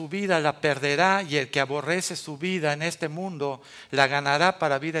ama su vida la perderá y el que aborrece su vida en este mundo la ganará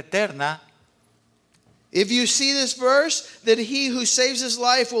para vida eterna. If you see this verse, that he who saves his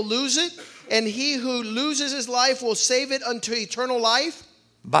life will lose it, and he who loses his life will save it unto eternal life.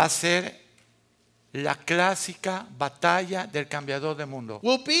 Va a ser la clásica batalla del cambiador de mundo.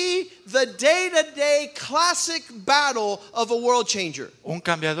 Will be the day-to-day classic battle of a world changer. Un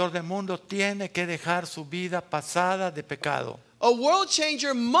cambiador de mundo tiene que dejar su vida pasada de pecado. A world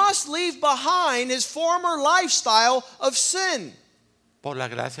changer must leave behind his former lifestyle of sin. Por la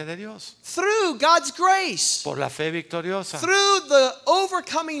gracia de Dios. Through God's grace. Por la fe victoriosa. Through the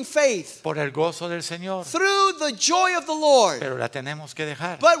overcoming faith. Por el gozo del Señor. Through the joy of the Lord. Pero la tenemos que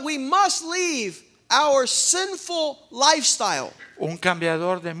dejar. But we must leave our sinful lifestyle. Un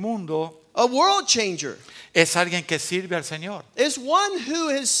cambiador de mundo, a world changer, es alguien que sirve al Señor. Is one who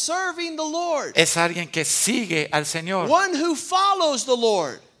is serving the Lord. Es alguien que sigue al Señor. One who follows the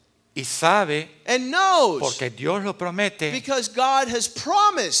Lord. Y sabe, and knows, porque Dios lo promete, because God has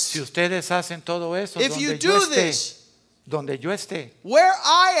promised, si ustedes hacen todo eso, if you do donde yo esté, where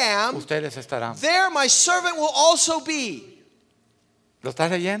I am, ustedes estarán. There my servant will also be. ¿Lo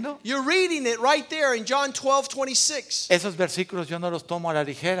estás leyendo? You're reading it right there in John 12:26. Esos versículos yo no los tomo a la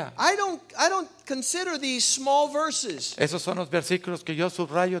ligera. I don't consider these small verses. Esos son los versículos que yo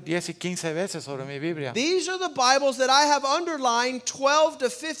subrayo 10 y 15 veces sobre mi Biblia. These are the Bibles that I have underlined 12 to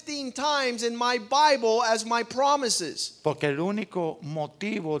 15 times in my Bible as my promises. Porque el único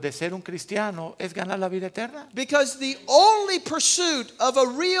motivo de ser un cristiano es ganar la vida eterna. Because the only pursuit of a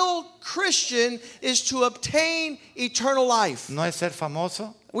real Christian is to obtain eternal life. No es ser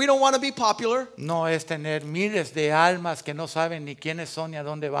famoso. We don't want to be popular. No es tener miles de almas que no saben ni quiénes son ni a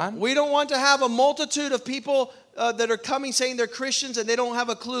dónde van. We don't want to have a multitude of people that are coming saying they're Christians and they don't have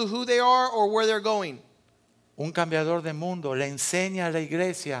a clue who they are or where they're going. Un cambiador de mundo le enseña a la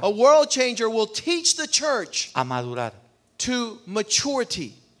iglesia a world changer will teach the church a madurar, to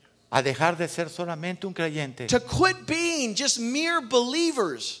maturity, a dejar de ser solamente un creyente, to quit being just mere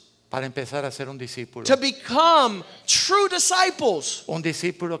believers, para empezar a ser un discípulo. To become true disciples. Un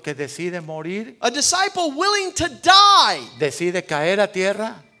discípulo que decide morir. A disciple willing to die. Decide caer a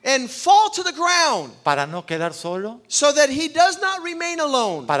tierra. And fall to the ground. Para no quedar solo. So that he does not remain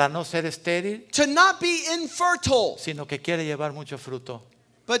alone. Para no ser estéril. To not be infertile. Sino que quiere llevar mucho fruto.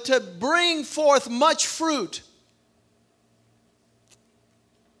 But to bring forth much fruit.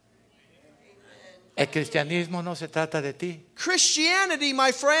 El cristianismo no se trata de ti. Christianity,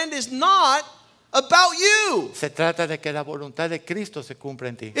 my friend, is not about you. Se trata de que la voluntad de Cristo se cumpla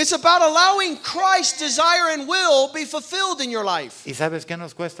en ti. It's about allowing Christ's desire and will be fulfilled in your life. ¿Y sabes qué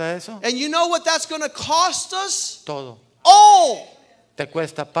nos cuesta eso? And you know what that's going to cost us? Todo. All. Te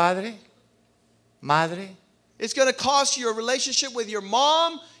cuesta padre, madre. It's going to cost you your relationship with your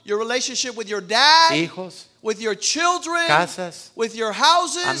mom, your relationship with your dad, hijos, with your children, casas, with your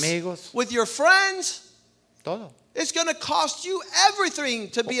houses, amigos, with your friends. Todo. It's going to cost you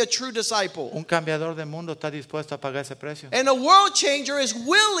everything to be a true disciple. Un cambiador de mundo está dispuesto a pagar ese precio. And a world changer is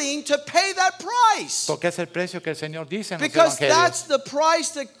willing to pay that price. Porque es el precio que el Señor dice en los Because evangelios. that's the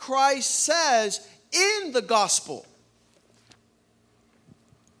price that Christ says in the gospel.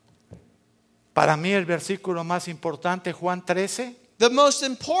 Para mí el versículo más importante, Juan 13. The most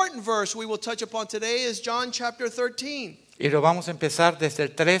important verse we will touch upon today is John chapter 13. Y lo vamos a empezar desde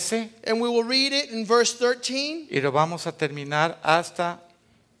el 13. And we will read it in verse 13. Y lo vamos a terminar hasta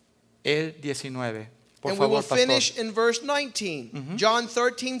el 19. Por and favor, we will finish in verse 19. John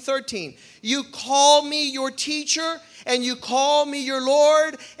 13:13. You call me your teacher, and you call me your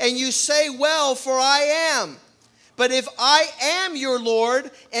Lord, and you say, well, for I am. But if I am your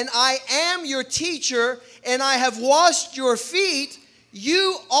Lord, and I am your teacher, and I have washed your feet,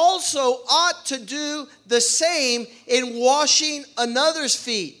 you also ought to do the same in washing another's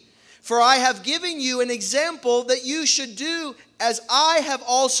feet. For I have given you an example that you should do as I have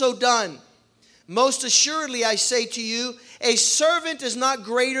also done. Most assuredly I say to you, a servant is not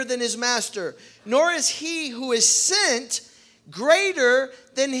greater than his master, nor is he who is sent greater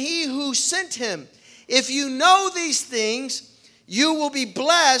than he who sent him. If you know these things, you will be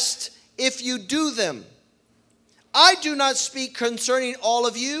blessed if you do them. I do not speak concerning all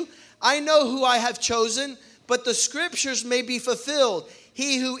of you. I know who I have chosen, but the scriptures may be fulfilled.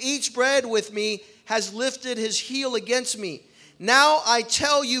 He who eats bread with me has lifted his heel against me. Now I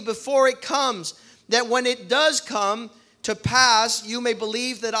tell you before it comes, that when it does come to pass, you may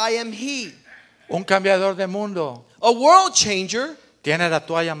believe that I am he. Un cambiador de mundo A world changer tiene la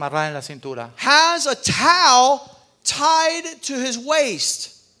toalla amarrada en la cintura has a towel tied to his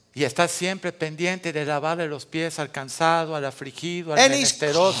waist. y está siempre pendiente de lavarle los pies al cansado, al afligido, al And he's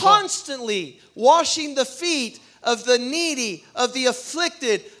menesteroso. constantly washing the feet of the needy, of the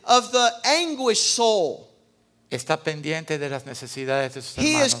afflicted, of the anguished soul. Está pendiente de las necesidades de sus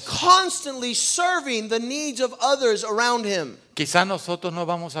He is hermanos. constantly serving the needs of others around him. Quizá nosotros no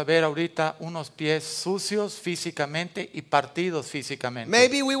vamos a ver ahorita unos pies sucios físicamente y partidos físicamente.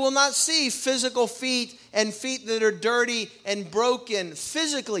 Maybe we will not see physical feet and feet that are dirty and broken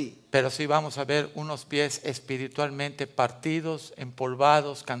physically. Pero sí vamos a ver unos pies espiritualmente partidos,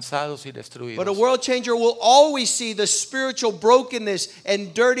 empolvados, cansados y destruidos. But a world changer will always see the spiritual brokenness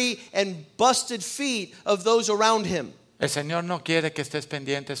and dirty and busted feet of those around him. El Señor no quiere que estés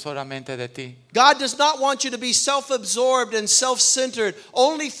pendiente solamente de ti. God does not want you to be self-absorbed and self-centered,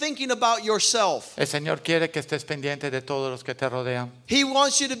 only thinking about yourself. El Señor quiere que estés pendiente de todos los que te rodean. He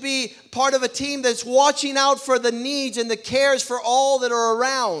wants you to be part of a team that's watching out for the needs and the cares for all that are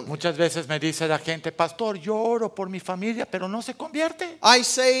around. Muchas veces me dice la gente, pastor, yo oro por mi familia, pero no se convierte. I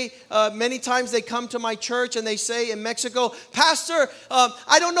say, many times they come to my church and they say in Mexico, Pastor,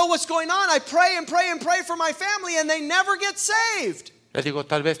 I don't know what's going on. I pray and pray and pray for my family and they never get saved. Le digo,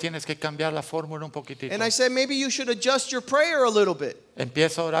 tal vez tienes que cambiar la fórmula un poquitito. And I say, maybe you should adjust your prayer a little bit.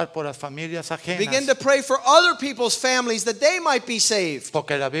 Empieza a orar por las familias Begin ajenas. to pray for other people's families that they might be saved.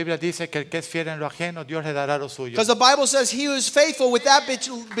 Porque la Biblia dice que el que es fiel en lo ajeno, Dios le dará lo suyo. Because the Bible says he who is faithful with that which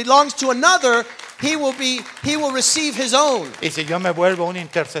belongs to another, he will receive his own. Y si yo me vuelvo un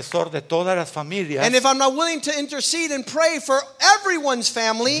intercesor de todas las familias, And if I'm not willing to intercede and pray for everyone's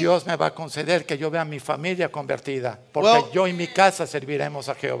family, Dios me va a conceder que yo vea mi familia convertida. Porque Well, yo y mi casa serviremos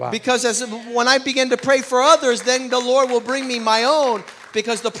a Jehová. because when I begin to pray for others, then the Lord will bring me my own.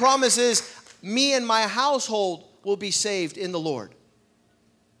 Because the promise is, me and my household will be saved in the Lord.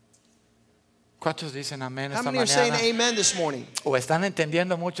 ¿Cuántos dicen amén How esta many are saying mañana? amen this morning? O están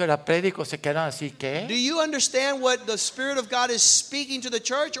entendiendo mucho la prédica o se quedan así, Do ¿qué? you understand what the Spirit of God is speaking to the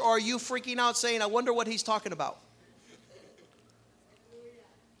church, or are you freaking out saying, I wonder what he's talking about?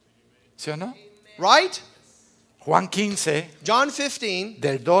 ¿Sí o no? Right? Juan 15, John 15,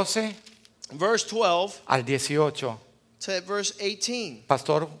 del 12 verse 12 al 18. to verse 18.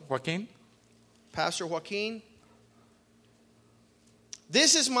 Pastor Joaquín. Pastor Joaquin.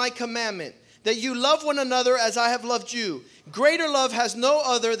 This is my commandment, that you love one another as I have loved you. Greater love has no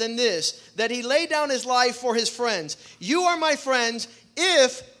other than this, that he laid down his life for his friends. You are my friends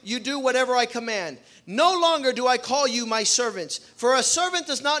if you do whatever I command. No longer do I call you my servants, for a servant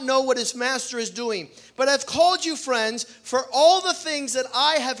does not know what his master is doing. But I've called you friends, for all the things that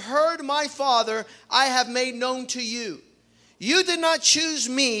I have heard my Father, I have made known to you. You did not choose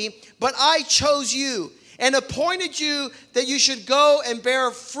me, but I chose you and appointed you that you should go and bear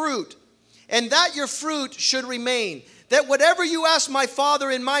fruit, and that your fruit should remain. That whatever you ask my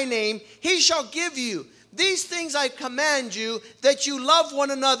Father in my name, he shall give you. These things I command you, that you love one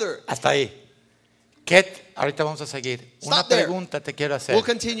another. Hasta ahí. Ahorita vamos a seguir. Una Stop there. pregunta te quiero hacer. We'll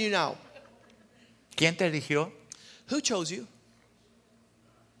continue now. ¿Quién te eligió? Who chose you?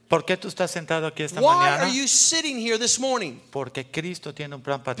 ¿Por qué tú estás sentado aquí esta Why mañana? are you sitting here this morning? Porque Cristo tiene un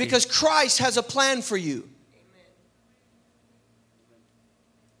plan para ti. Because Christ has a plan for you.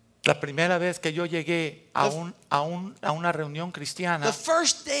 La primera vez que yo llegué a una reunión The cristiana,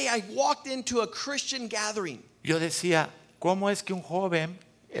 first day I walked into a Christian gathering, yo decía, ¿cómo es que un joven,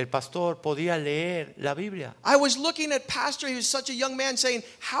 el pastor, podía leer la Biblia? I was looking at Pastor, he was such a young man, saying,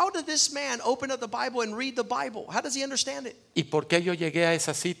 how did this man open up the Bible and read the Bible? How does he understand it? ¿Y por qué yo llegué a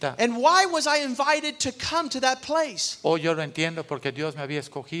esa cita? And why was I invited to come to that place? Hoy yo lo entiendo porque Dios me había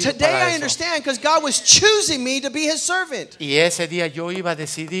escogido Today para I eso. understand because God was choosing me to be his servant. Y ese día yo iba a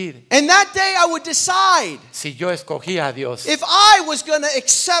decidir And that day I would decide si yo escogía a Dios. if I was going to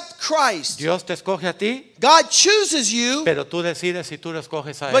accept Christ. Dios te escoge a ti, God chooses you, pero tú decides si tú lo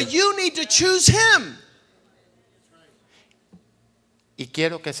escoges a but Él. you need to choose him. Y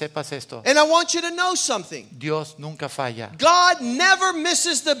quiero que sepas esto. And I want you to know something. Dios nunca falla. God never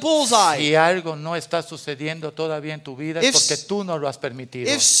misses the bullseye. Si algo no está sucediendo todavía en tu vida es porque tú no lo has permitido.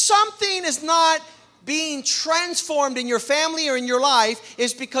 If something is not being transformed in your family or in your life,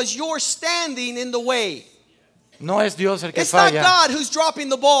 it's because you're standing in the way. No es Dios el que It's not falla. God who's dropping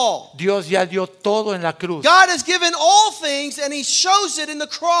the ball. Dios ya dio todo en la cruz. God has given all things and He shows it in the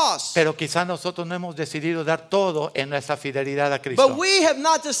cross. Pero quizás nosotros no hemos decidido dar todo en nuestra fidelidad a Cristo. But we have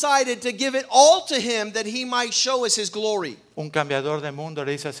not decided to give it all to Him that He might show us His glory. Un cambiador de mundo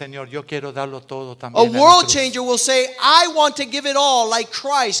le dice al Señor, yo quiero darlo todo A también en la world cruz. changer will say, I want to give it all like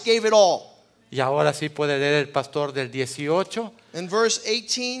Christ gave it all. Y ahora sí puede leer el pastor del 18 In verse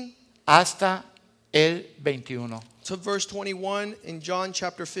 18 hasta el 21. to verse 21 in John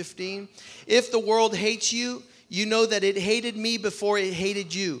chapter 15. If the world hates you, you know that it hated me before it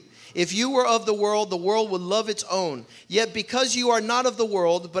hated you. If you were of the world would love its own. Yet because you are not of the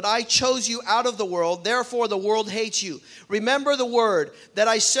world, but I chose you out of the world, therefore the world hates you. Remember the word that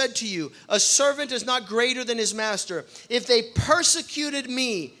I said to you, a servant is not greater than his master. If they persecuted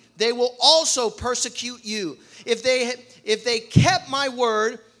me, they will also persecute you. If they kept my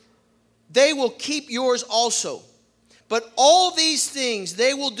word, they will keep yours also. But all these things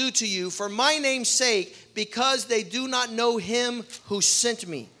they will do to you for my name's sake, because they do not know him who sent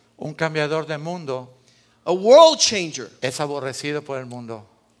me. Un cambiador de mundo A world changer es aborrecido por el mundo.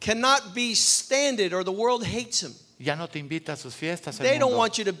 cannot be standard, or the world hates him. Ya no te invita a sus fiestas el They don't mundo.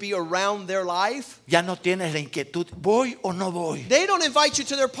 want you to be around their life. Ya no tienes la inquietud, ¿voy o no voy? They don't invite you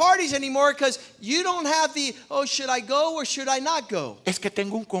to their parties anymore because you don't have the, oh, should I go or should I not go? Es que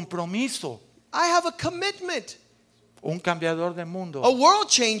tengo un compromiso. I have a commitment. Un cambiador de mundo A world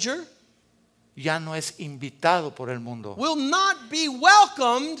changer ya no es invitado por el mundo. will not be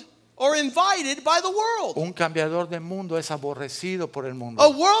welcomed or invited by the world. Un cambiador de mundo es aborrecido por el mundo. A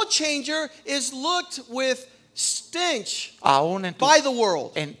world changer is looked with stench Aún en, by the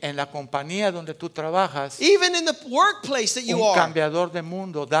world. en la compañía donde tú trabajas, Even in the workplace that you un are. cambiador de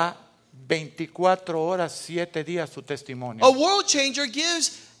mundo da 24 horas, 7 días su testimonio. A world changer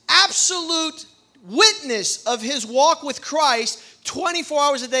gives absolute witness of his walk with Christ 24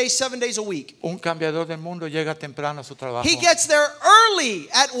 hours a day, 7 days a week. Un cambiador del mundo llega temprano a su trabajo. He gets there early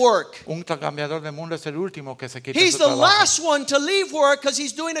at work. Un cambiador del mundo es el último que se quita He's su the trabajo. last one to leave work because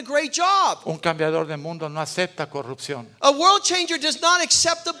he's doing a great job. Un cambiador del mundo no acepta corrupción. A world changer does not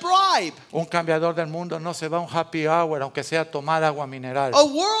accept a bribe. Un cambiador del mundo no se va a un happy hour aunque sea a tomar agua mineral. A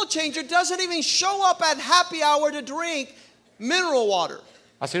world changer doesn't even show up at happy hour to drink mineral water.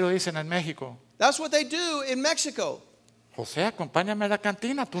 Así lo dicen en México. That's what they do in Mexico. José, acompáñame a la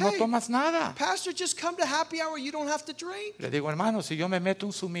cantina, tú no Hey, tomas nada. Pastor, just come to happy hour. You don't have to drink. Le digo, hermano, si yo me meto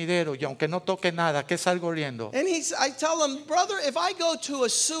un sumidero y aunque no toque nada, ¿qué salgo oliendo? And I tell him, brother, if I go to a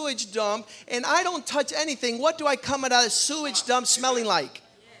sewage dump and I don't touch anything, what do I come out of a sewage dump smelling like?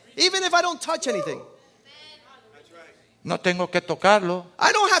 Even if I don't touch anything. No tengo que tocarlo,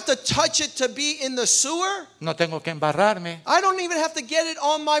 I don't have to touch it to be in the sewer. no tengo que embarrarme. I don't even have to get it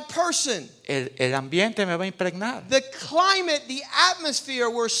on my person. El ambiente me va a impregnar. The climate, the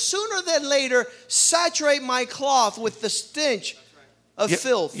atmosphere will sooner than later saturate my cloth with the stench of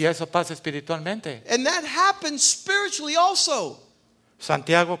filth. Y eso pasa espiritualmente. And that happens spiritually also.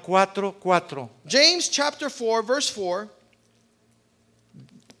 Santiago 4:4. James chapter 4, verse 4.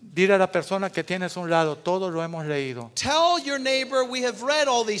 Dile a la persona que tienes a un lado, todo lo hemos leído. Tell your neighbor we have read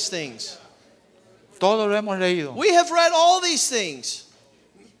all these things. Todo lo hemos leído. We have read all these things.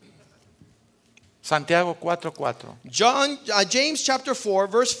 Santiago 4:4. James chapter 4,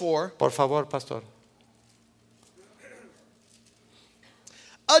 verse 4. Por favor, pastor.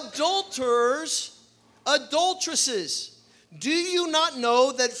 Adulterers, adulteresses, do you not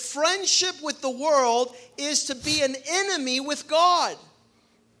know that friendship with the world is to be an enemy with God?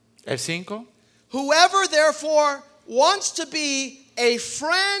 El 5. Whoever therefore wants to be a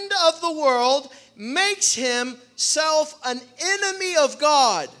friend of the world makes himself an enemy of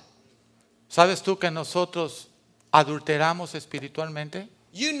God. ¿Sabes tú que nosotros adulteramos espiritualmente?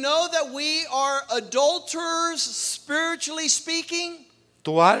 You know that we are adulterers spiritually speaking?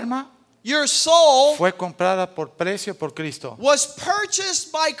 Tu alma Your soul fue comprada por precio por Cristo. was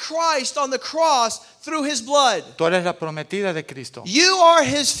purchased by Christ on the cross through his blood. Tú eres la prometida de Cristo. You are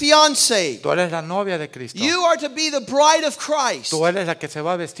his fiancé. Tú eres la novia de Cristo. You are to be the bride of Christ. Tú eres la que se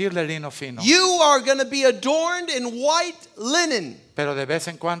va a vestir de lino fino. You are going to be adorned in white linen. Pero de vez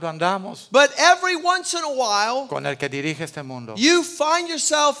en cuando andamos But every once in a while, con el que dirige este mundo. you find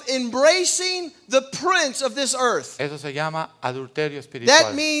yourself embracing the prince of this earth. Eso se llama adulterio That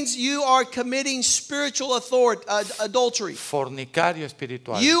espiritual. means you are committing spiritual adultery. Fornicario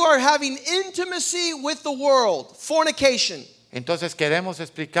espiritual. You are having intimacy with the world, fornication. Entonces queremos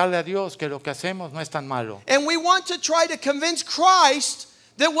explicarle a Dios que lo que hacemos no es tan malo. And we want to try to convince Christ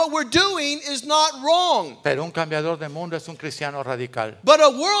that what we're doing is not wrong. Pero un cambiador de mundo es un cristiano radical. But a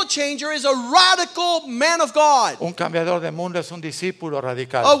world changer is a radical man of God. Un cambiador de mundo es un discípulo A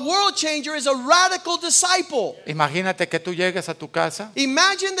radical. world changer is a radical disciple. Imagínate que tú llegues a tu casa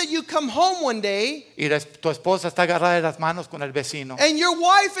Imagine that you come home one day y tu esposa está agarrada de las manos con el vecino and your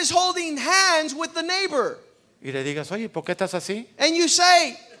wife is holding hands with the neighbor. y le digas, oye, ¿por qué estás así? And you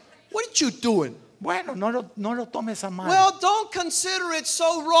say, "What are you doing?" Bueno, no lo tomes a mal. Well, don't consider it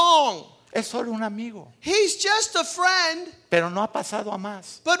so wrong. Es solo un amigo. He's just a friend, Pero no ha pasado a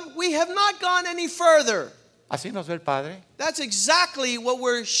más. but we have not gone any further. Así nos ve el Padre. That's exactly what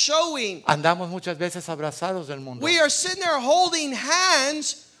we're showing. Andamos muchas veces abrazados del mundo. We are sitting there holding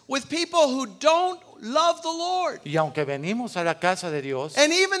hands with people who don't love the Lord. Y aunque venimos a la casa de Dios,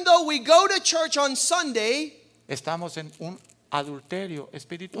 And even though we go to church on Sunday, estamos en un adulterio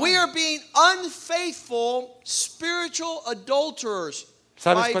espiritual. we are being unfaithful spiritual adulterers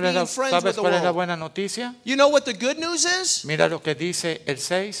 ¿Sabes by cuál es being la, friends sabes with the cuál es la world. buena noticia? You know what the good news is? Mira lo que dice el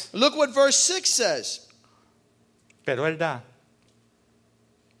 6. Look what verse 6 says. Pero Él da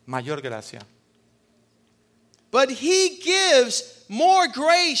mayor gracia. But he gives more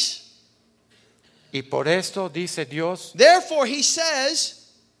grace. Y por esto dice Dios, Therefore he says,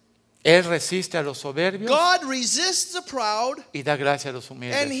 Él resiste a los soberbios God resists the proud y da gracia a los and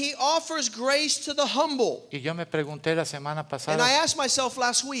humildes. he offers grace to the humble. Y yo me pregunté la semana And I pasada, asked myself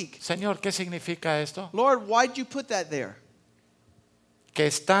last week, Señor, ¿qué significa esto? Lord, why did you put that there? Que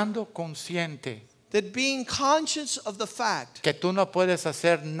estando consciente That being conscious of the fact que tú no puedes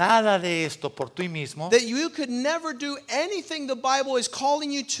hacer nada de esto por ti mismo, that you could never do anything the Bible is calling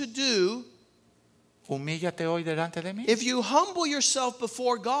you to do, humíllate hoy delante de mí if you humble yourself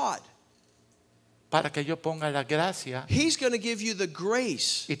before God, para que yo ponga la gracia He's going to give you the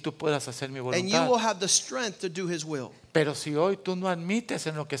grace y tú puedas hacer mi and you will voluntad. have the strength to do His will. Pero si hoy tú no admites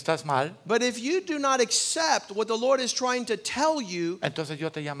en lo que estás mal, But if you do not accept what the Lord is trying to tell you entonces yo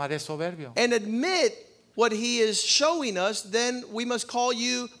te llamaré soberbio. and admit what He is showing us, then we must call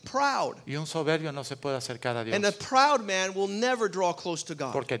you proud. Y un soberbio no se puede acercar a And a Dios proud man will never draw close to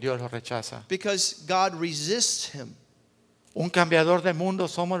God porque Dios lo rechaza. because God resists him. Un cambiador de mundo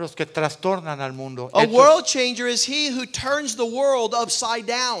somos los que trastornan al mundo. A world changer is he who turns the world upside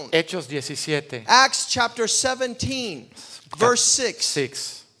down. Hechos 17, Acts chapter 17, verse 6.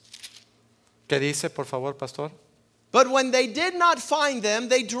 6. ¿Qué dice, por favor, pastor? But when they did not find them,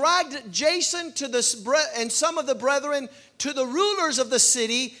 they dragged Jason to and some of the brethren to the rulers of the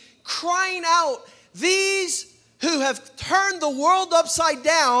city, crying out, "These who have turned the world upside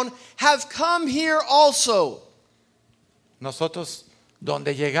down have come here also." Nosotros,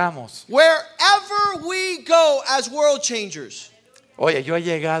 donde llegamos. Wherever we go as world changers. Oye, yo he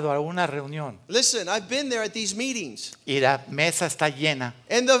llegado a una reunión Listen, I've been there at these meetings, y la mesa está llena.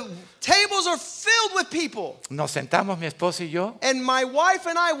 and the tables are filled with people. Nos sentamos mi esposa y yo. And my wife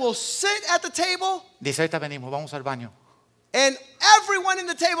and I will sit at the table, Dice, ahorita venimos, vamos al baño. and everyone in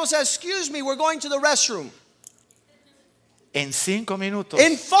the table says, "Excuse me, we're going to the restroom." En 5 minutos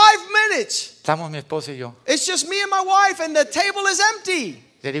In 5 minutes, estamos mi esposa y yo. it's just me and my wife, and the table is empty.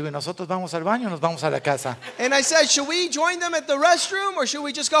 Le digo, ¿y nosotros vamos al baño o nos vamos a la casa? And I said, should we join them at the restroom or should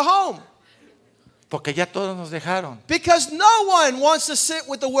we just go home? Porque ya todos nos dejaron. Because no one wants to sit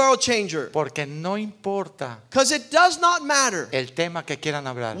with the world changer. Porque no importa Because it does not matter el tema que quieran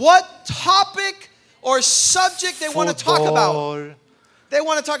hablar. what topic or subject they want to talk about. Fútbol, They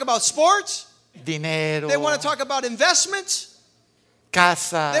want to talk about sports. dinero, They want to talk about investments.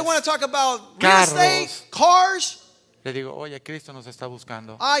 casas. They want to talk about real estate, cars. Le digo, oye, Cristo nos está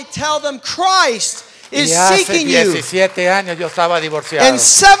buscando. I tell them Christ is Y hace seeking you. 17 años yo estaba divorciado. And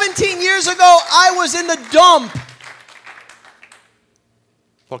 17 years ago, I was in the dump.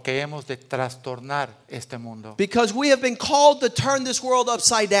 Porque hemos de trastornar este mundo. Because we have been called to turn this world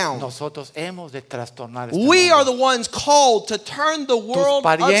upside down. Nosotros hemos de trastornar este We mundo. are the ones called to turn the Tus world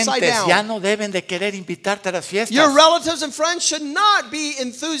upside parientes ya down. no deben de querer invitarte a las fiestas. Your relatives and friends should not be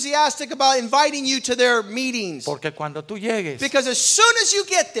enthusiastic about inviting you to their meetings. Porque cuando tú llegues, Because as soon as you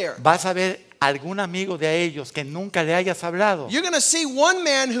get there, vas a ver algún amigo de ellos que nunca le hayas hablado you're going to see one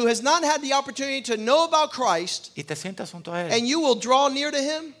man who has not had the opportunity to know about Christ, y te sientas junto a él. and you will draw near to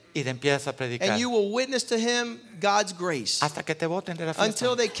him. y te empiezas a predicar. And you will witness to him God's grace Hasta que te voten de la fiesta.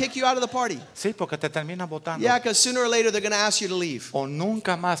 until they kick you out of the party. Sí, porque te terminan votando. Yeah, because sooner or later they're going to ask you to leave. O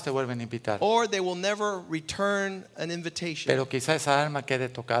nunca más te vuelven a invitar. Or they will never return an invitation. Pero quizá esa alma quede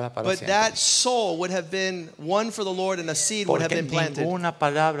tocada para But siempre. that soul would have been one for the Lord and a seed would have Porque been planted. ninguna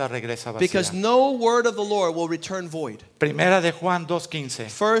palabra regresa Because vacía. no word of the Lord will return void. Primera de Juan 2:15.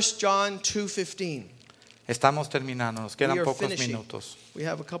 1 John 2:15. Estamos terminando, nos quedan We are pocos finishing. minutos. We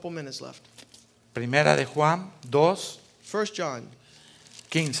have a couple minutes left. Primera de Juan 1 John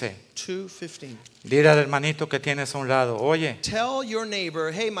 2:15. 2:15. Dile al hermanito que tienes a un lado, oye, Tell your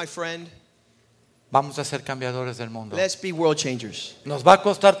neighbor, hey, my friend, vamos a ser cambiadores del mundo. let's be world changers. Nos va a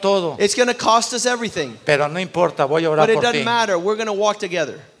costar todo, It's going to cost us everything, pero no importa, voy a orar but it por ti. doesn't matter. We're going to walk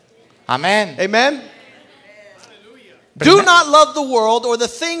together. Amén. Amen? Do not love the world or the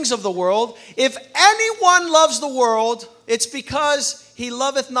things of the world. If anyone loves the world, it's because he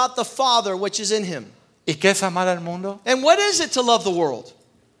loveth not the Father which is in him. ¿Y qué es amar al mundo? And what is it to love the world?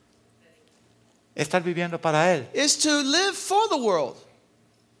 Estar viviendo para Él. It's to live for the world.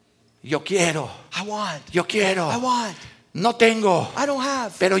 Yo quiero, I want. yo quiero. I want. No tengo, I don't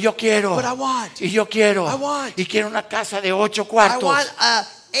have. pero yo quiero. But I want. Y yo quiero. I want. Y quiero una casa de 8 I cuartos. want a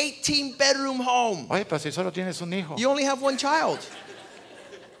 18-bedroom home. Oye, pero si solo tienes un hijo. You only have one child.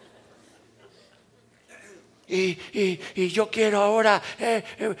 Y yo quiero ahora,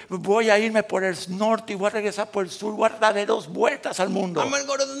 voy a irme por el norte y voy a regresar por el sur, voy a darle 2 vueltas al mundo. I'm going to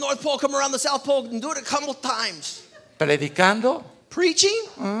go to the North Pole, come around the South Pole, and do it a couple times. Predicando, Preaching?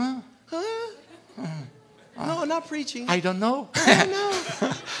 No, not preaching. I don't know. I don't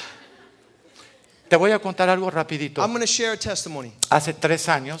know. Te voy a contar algo rapidito. I'm going to share a testimony. Hace 3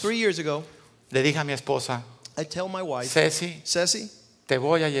 años 3 years ago, le dije a mi esposa, I tell my wife, Ceci, Ceci, te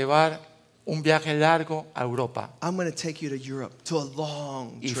voy a llevar un viaje largo a Europa. I'm going to take you to Europe, to a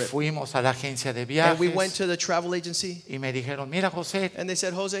long Y trip. fuimos a la agencia de And we went viajes to the travel agency, y me dijeron, mira José, and they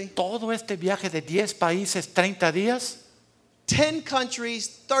said, Jose, todo este viaje de 10 países, 30 días, 10 countries,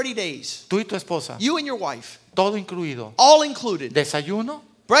 30 days. tú y tu esposa, You and your wife, todo incluido. all included. Desayuno,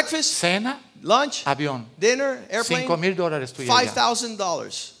 Breakfast, cena, lunch, avión. dinner, airplane, $5,000 tú y ella.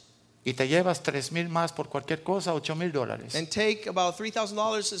 $5,000. Y te llevas $3,000 más por cualquier cosa, $8,000. And take about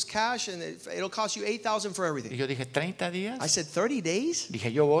 $3,000 as cash, and it'll cost you $8,000 for Y everything. yo dije, ¿30 I días? said, 30 days?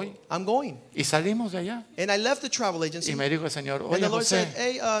 Dije, yo voy. I'm going. Y salimos de allá. And I left the travel agency. Y me dijo el Señor, And oye the Lord said, José,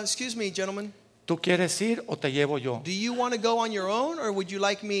 hey, excuse me, gentlemen, ¿tú quieres ir o te llevo yo? do you want to go on your own, or would you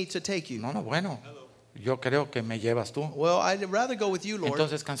like me to take you? No, bueno, yo creo que me llevas tú. Well, I'd rather go with you, Lord.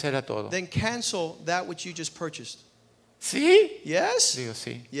 Entonces cancela todo. Then cancel that which you just purchased. ¿Sí? Yes? Digo,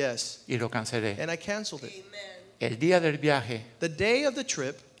 sí. Yes. Y lo cancelé. And I canceled it. El día del viaje, The day of the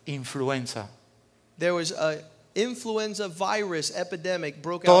trip, influenza. there was a influenza virus epidemic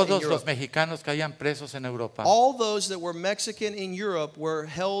broke out in Todos los Europe. mexicanos caían presos en Europa. All those that were Mexican in Europe were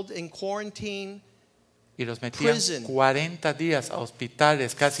held in quarantine Y los metían prison. 40 días a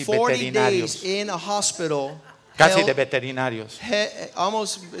hospitales, casi 40 veterinarios. days in a hospital, Casi de held- veterinarios.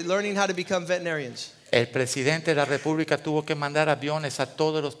 almost learning how to become veterinarians. El presidente de la República tuvo que mandar aviones a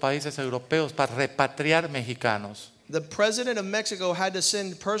todos los países europeos para repatriar mexicanos. The president of Mexico had to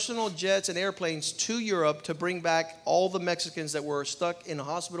send personal jets and airplanes to Europe to bring back all the Mexicans that were stuck in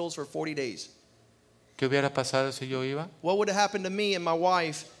hospitals for 40 days. ¿Qué hubiera pasado si yo iba? What would have happened to me and my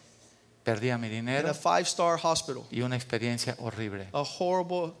wife Perdía mi in dinero a 5-star hospital? y una experiencia horrible. A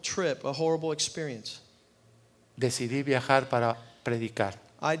horrible trip, a horrible experience. Decidí viajar para predicar.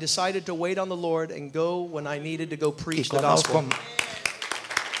 I decided to wait on the Lord and go when I needed to go Y preach the gospel.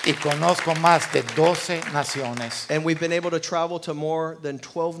 conozco más de 12 naciones. And we've been able to travel to more than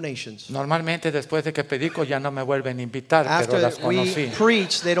 12 nations. Normalmente después de que predico ya no me vuelven a invitar, pero las After we conocí.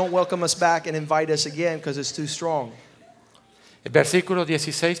 preach, they don't welcome us back and invite us again because it's too strong. El versículo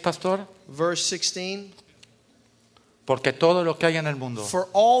 16, pastor. Verse 16, Porque todo lo que hay en el mundo, for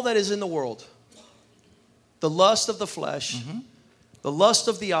all that is in the world, the lust of the flesh, the lust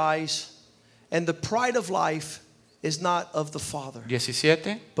of the eyes, and the pride of life is not of the Father,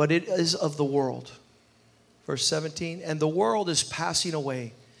 17, but it is of the world. Verse 17, and the world is passing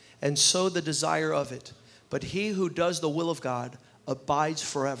away, and so the desire of it. But he who does the will of God abides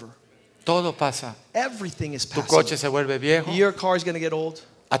forever. todo pasa. Everything is Tu passing. coche se vuelve viejo, Your car is going to get old.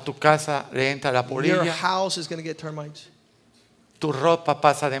 a tu casa le entra la Your polilla, house is going to get termites. tu ropa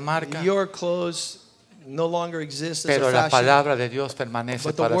pasa de marca, Your clothes no longer exist as pero a la fashion. palabra de Dios permanece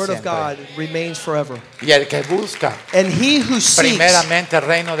But the para word of God siempre. remains forever. Y el que busca And he who seeks primeramente el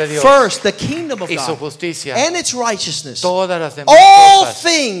reino de Dios first the kingdom of y su God justicia, and its righteousness, todas las demás all cosas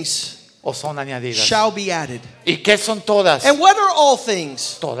things o son añadidas? shall be added. ¿Y qué son todas? And what are all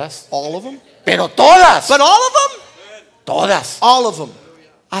things? Todas. All of them. Pero todas. But all of them? Todas. All of them.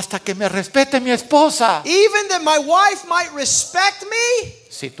 Hasta que me respete mi esposa. Even that my wife might respect me.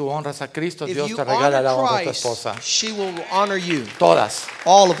 Si tú honras a Cristo, If Dios you te regala la honor honra a tu Christ, esposa. she will honor you. Todas.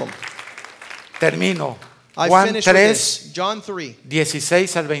 All of them. Termino. I Juan finish with 3, this. John 3,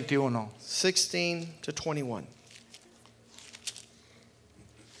 16 al 21. 16 to 21.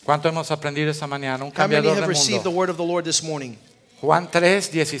 ¿Cuánto hemos aprendido esta mañana? Un How many cambiador have de received the mundo. word of the Lord this morning? Juan 3,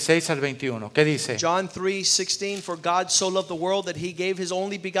 16 al 21. ¿Qué dice? John 3:16, for God so loved the world that he gave his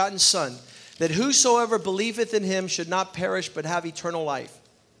only begotten Son, that whosoever believeth in him should not perish but have eternal life.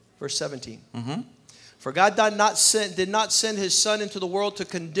 Verse 17. For God did not send his Son into the world to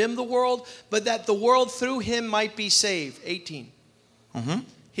condemn the world, but that the world through him might be saved. 18.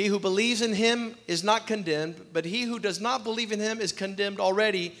 He who believes in him is not condemned, but he who does not believe in him is condemned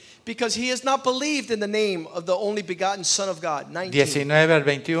already, because he has not believed in the name of the only begotten Son of God. 19. 19 al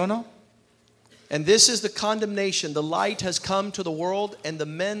 21. And this is the condemnation. The light has come to the world, and the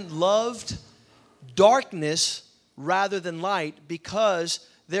men loved darkness rather than light, because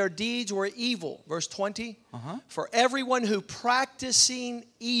their deeds were evil. Verse 20. For everyone who practicing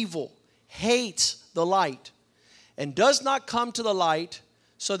evil hates the light and does not come to the light,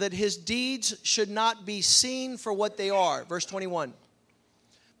 so that his deeds should not be seen for what they are. Verse 21.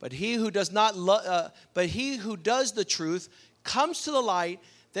 But he who does the truth comes to the light,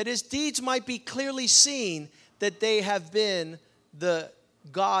 that his deeds might be clearly seen, that they have been the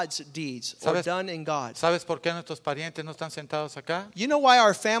God's deeds, or done in God. ¿Sabes por qué nuestros parientes no están sentados acá? You know why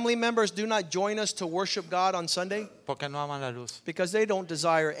our family members do not join us to worship God on Sunday? Porque no aman la luz. Because they don't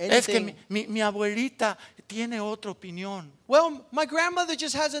desire Es que anything. mi abuelita tiene otra opinión Well, my grandmother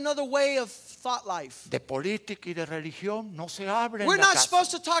just has another way of thought life. de política y de religión. No se abre en We're la not casa.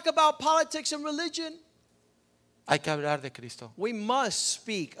 supposed to talk about politics and religion. Hay que hablar de Cristo. We must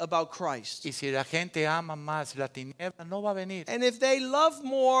speak about Christ. Y si la gente ama más la tiniebla, no va a venir. And if they love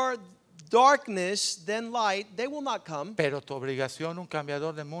more darkness than light, they will not come. Pero tu obligación, un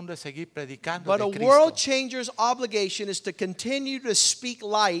cambiador del mundo, es seguir predicando But de a Cristo. world changer's obligation is to continue to speak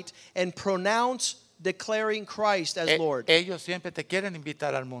light and pronounce declaring Christ as Lord. Ellos siempre te quieren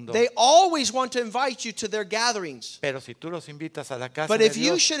invitar al mundo. They always want to invite you to their gatherings. Pero si tú los invitas a la casa But de if you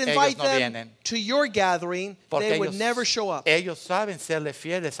Dios, should ellos invite no them vienen. to your gathering, Porque they would ellos, never show up. ellos saben serle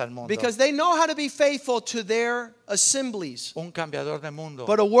fieles al mundo. Because they know how to be faithful to their assemblies. Un cambiador de mundo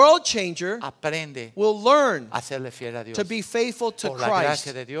But a world changer aprende will learn a serle fiel a Dios. to be faithful to Por la Christ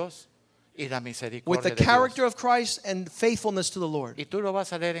gracia de Dios y la with misericordia the de Dios. character of Christ and faithfulness to the Lord. Y tú lo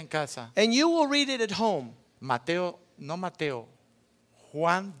vas a leer en casa. And you will read it at home.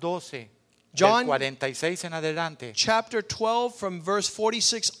 Juan 12, John- del 46 en adelante. Chapter 12 from verse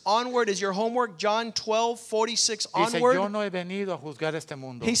 46 onward is your homework. John 12, 46 Dice, onward. yo no he venido a juzgar este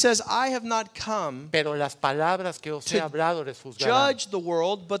mundo, He says, I have not come pero las palabras que os he to hablado les juzgarán. judge the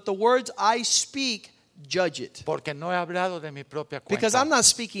world, but the words I speak, judge it. Porque no he hablado de mi propia Because cuenta, I'm not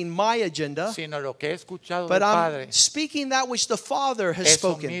speaking my agenda, sino lo que he escuchado but del I'm Padre. speaking that which the Father has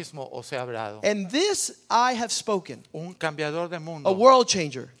Eso spoken. mismo os he hablado. And this I have spoken. Un cambiador de A mundo world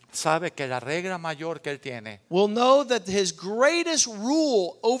changer sabe que la regla mayor que él tiene will know that his greatest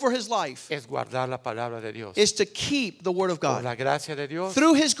rule over his life es guardar la palabra de Dios. is to keep the Word of Por God. la gracia de Dios,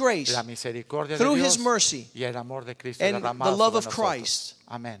 Through His grace, la misericordia through de His Dios mercy, y el amor de Cristo and derramado the love sobre of nosotros. Christ.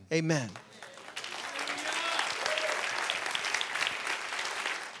 Amén. Amen.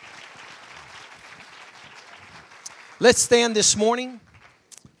 Let's stand this morning.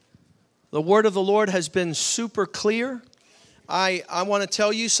 The word of the Lord has been super clear. I want to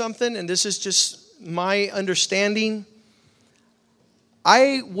tell you something, and this is just my understanding.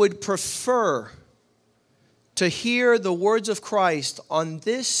 I would prefer to hear the words of Christ on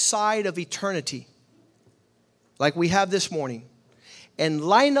this side of eternity, like we have this morning, and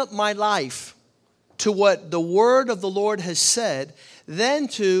line up my life to what the word of the Lord has said, than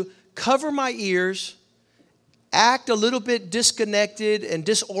to cover my ears, act a little bit disconnected and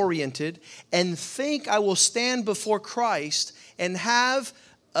disoriented, and think I will stand before Christ and have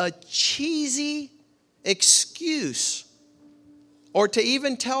a cheesy excuse, or to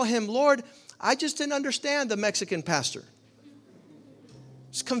even tell him, Lord, I just didn't understand the Mexican pastor.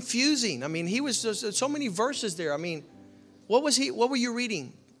 It's confusing. I mean, he was just so many verses there. I mean, what were you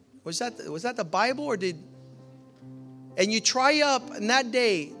reading? Was that the Bible, or did? And you try up, and that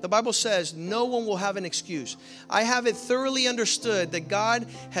day, the Bible says, no one will have an excuse. I have it thoroughly understood that God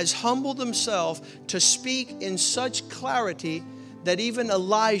has humbled himself to speak in such clarity that even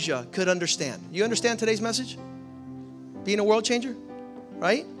Elijah could understand. You understand today's message? Being a world changer,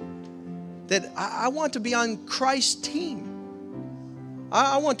 right? that I want to be on Christ's team.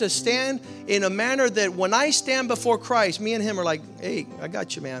 I want to stand in a manner that when I stand before Christ, me and him are like, hey, I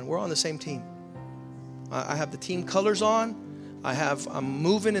got you, man. We're on the same team. I have the team colors on. I'm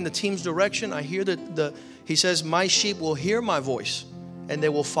moving in the team's direction. I hear he says, my sheep will hear my voice and they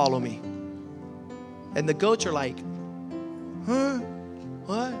will follow me. And the goats are like, huh?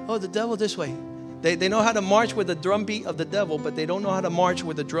 What? Oh, the devil this way. They know how to march with the drumbeat of the devil, but they don't know how to march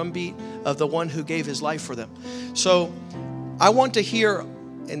with the drumbeat of the one who gave his life for them. So I want to hear,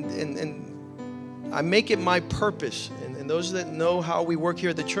 and I make it my purpose, and those that know how we work here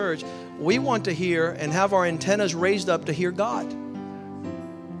at the church, we want to hear and have our antennas raised up to hear God.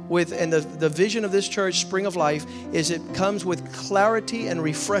 And the vision of this church, Spring of Life, is it comes with clarity and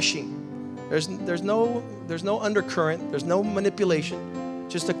refreshing. There's no undercurrent, there's no manipulation.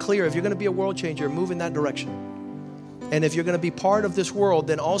 Just a clear, if you're going to be a world changer, move in that direction. And if you're going to be part of this world,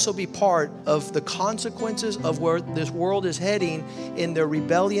 then also be part of the consequences of where this world is heading in their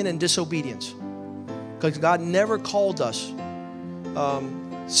rebellion and disobedience. Because God never called us.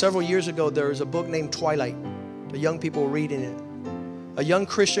 Several years ago, there was a book named Twilight. The young people were reading it. A young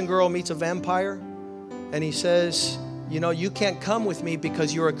Christian girl meets a vampire, and he says, you can't come with me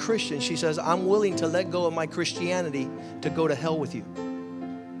because you're a Christian. She says, I'm willing to let go of my Christianity to go to hell with you.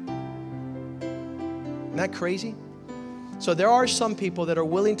 Isn't that crazy? So there are some people that are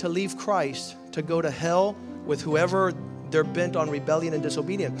willing to leave Christ to go to hell with whoever they're bent on rebellion and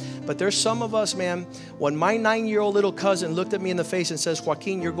disobedience. But there's some of us, man, when my 9-year-old little cousin looked at me in the face and says,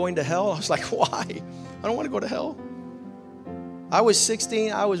 Joaquin, you're going to hell. I was like, why? I don't want to go to hell. I was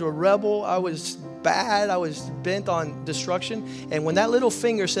 16. I was a rebel. I was bad. I was bent on destruction. And when that little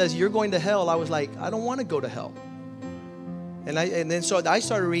finger says, you're going to hell, I was like, I don't want to go to hell. And then I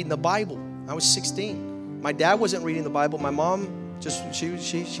started reading the Bible. I was 16. My dad wasn't reading the Bible. My mom,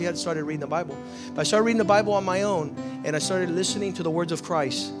 she had started reading the Bible. But I started reading the Bible on my own, and I started listening to the words of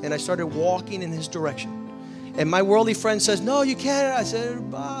Christ, and I started walking in his direction. And my worldly friend says, no, you can't. I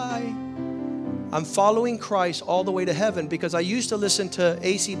said, bye. I'm following Christ all the way to heaven because I used to listen to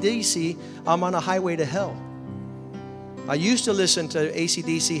AC/DC, I'm on a highway to hell. I used to listen to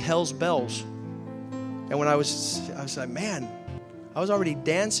AC/DC, Hell's Bells. And when I was like, man, I was already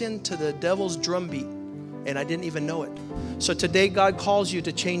dancing to the devil's drumbeat, and I didn't even know it. So today, God calls you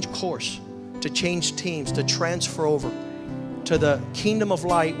to change course, to change teams, to transfer over to the kingdom of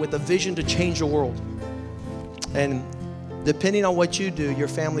light with a vision to change the world. And depending on what you do, your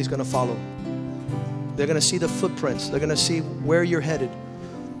family's going to follow. They're going to see the footprints. They're going to see where you're headed.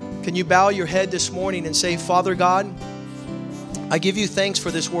 Can you bow your head this morning and say, Father God, I give you thanks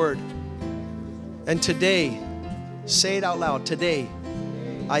for this word. And today, say it out loud. Today,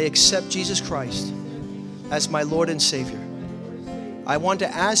 I accept Jesus Christ as my Lord and Savior. I want to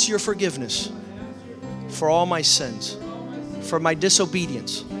ask your forgiveness for all my sins, for my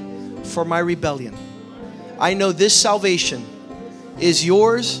disobedience, for my rebellion. I know this salvation is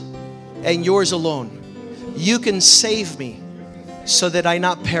yours and yours alone. You can save me so that I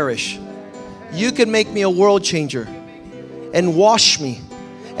not perish. You can make me a world changer and wash me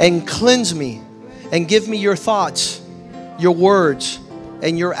and cleanse me and give me your thoughts, your words,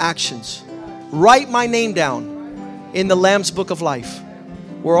 and your actions. Write my name down in the Lamb's Book of Life,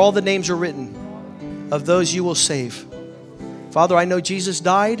 where all the names are written of those you will save. Father, I know Jesus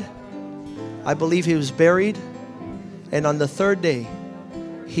died. I believe he was buried. And on the third day,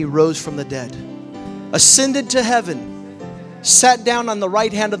 he rose from the dead, ascended to heaven, sat down on the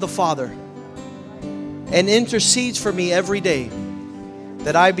right hand of the Father, and intercedes for me every day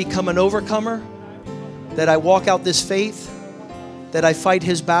that I become an overcomer, that I walk out this faith, that I fight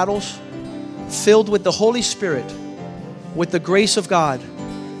his battles, filled with the Holy Spirit, with the grace of God,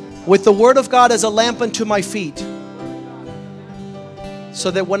 with the Word of God as a lamp unto my feet,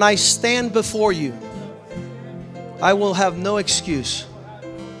 so that when I stand before you, I will have no excuse,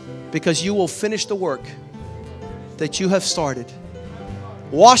 because you will finish the work that you have started.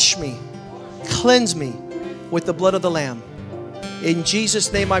 Wash me, cleanse me with the blood of the Lamb. In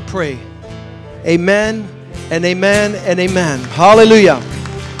Jesus' name I pray. Amen and amen and amen. Hallelujah.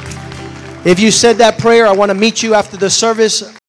 If you said that prayer, I want to meet you after the service.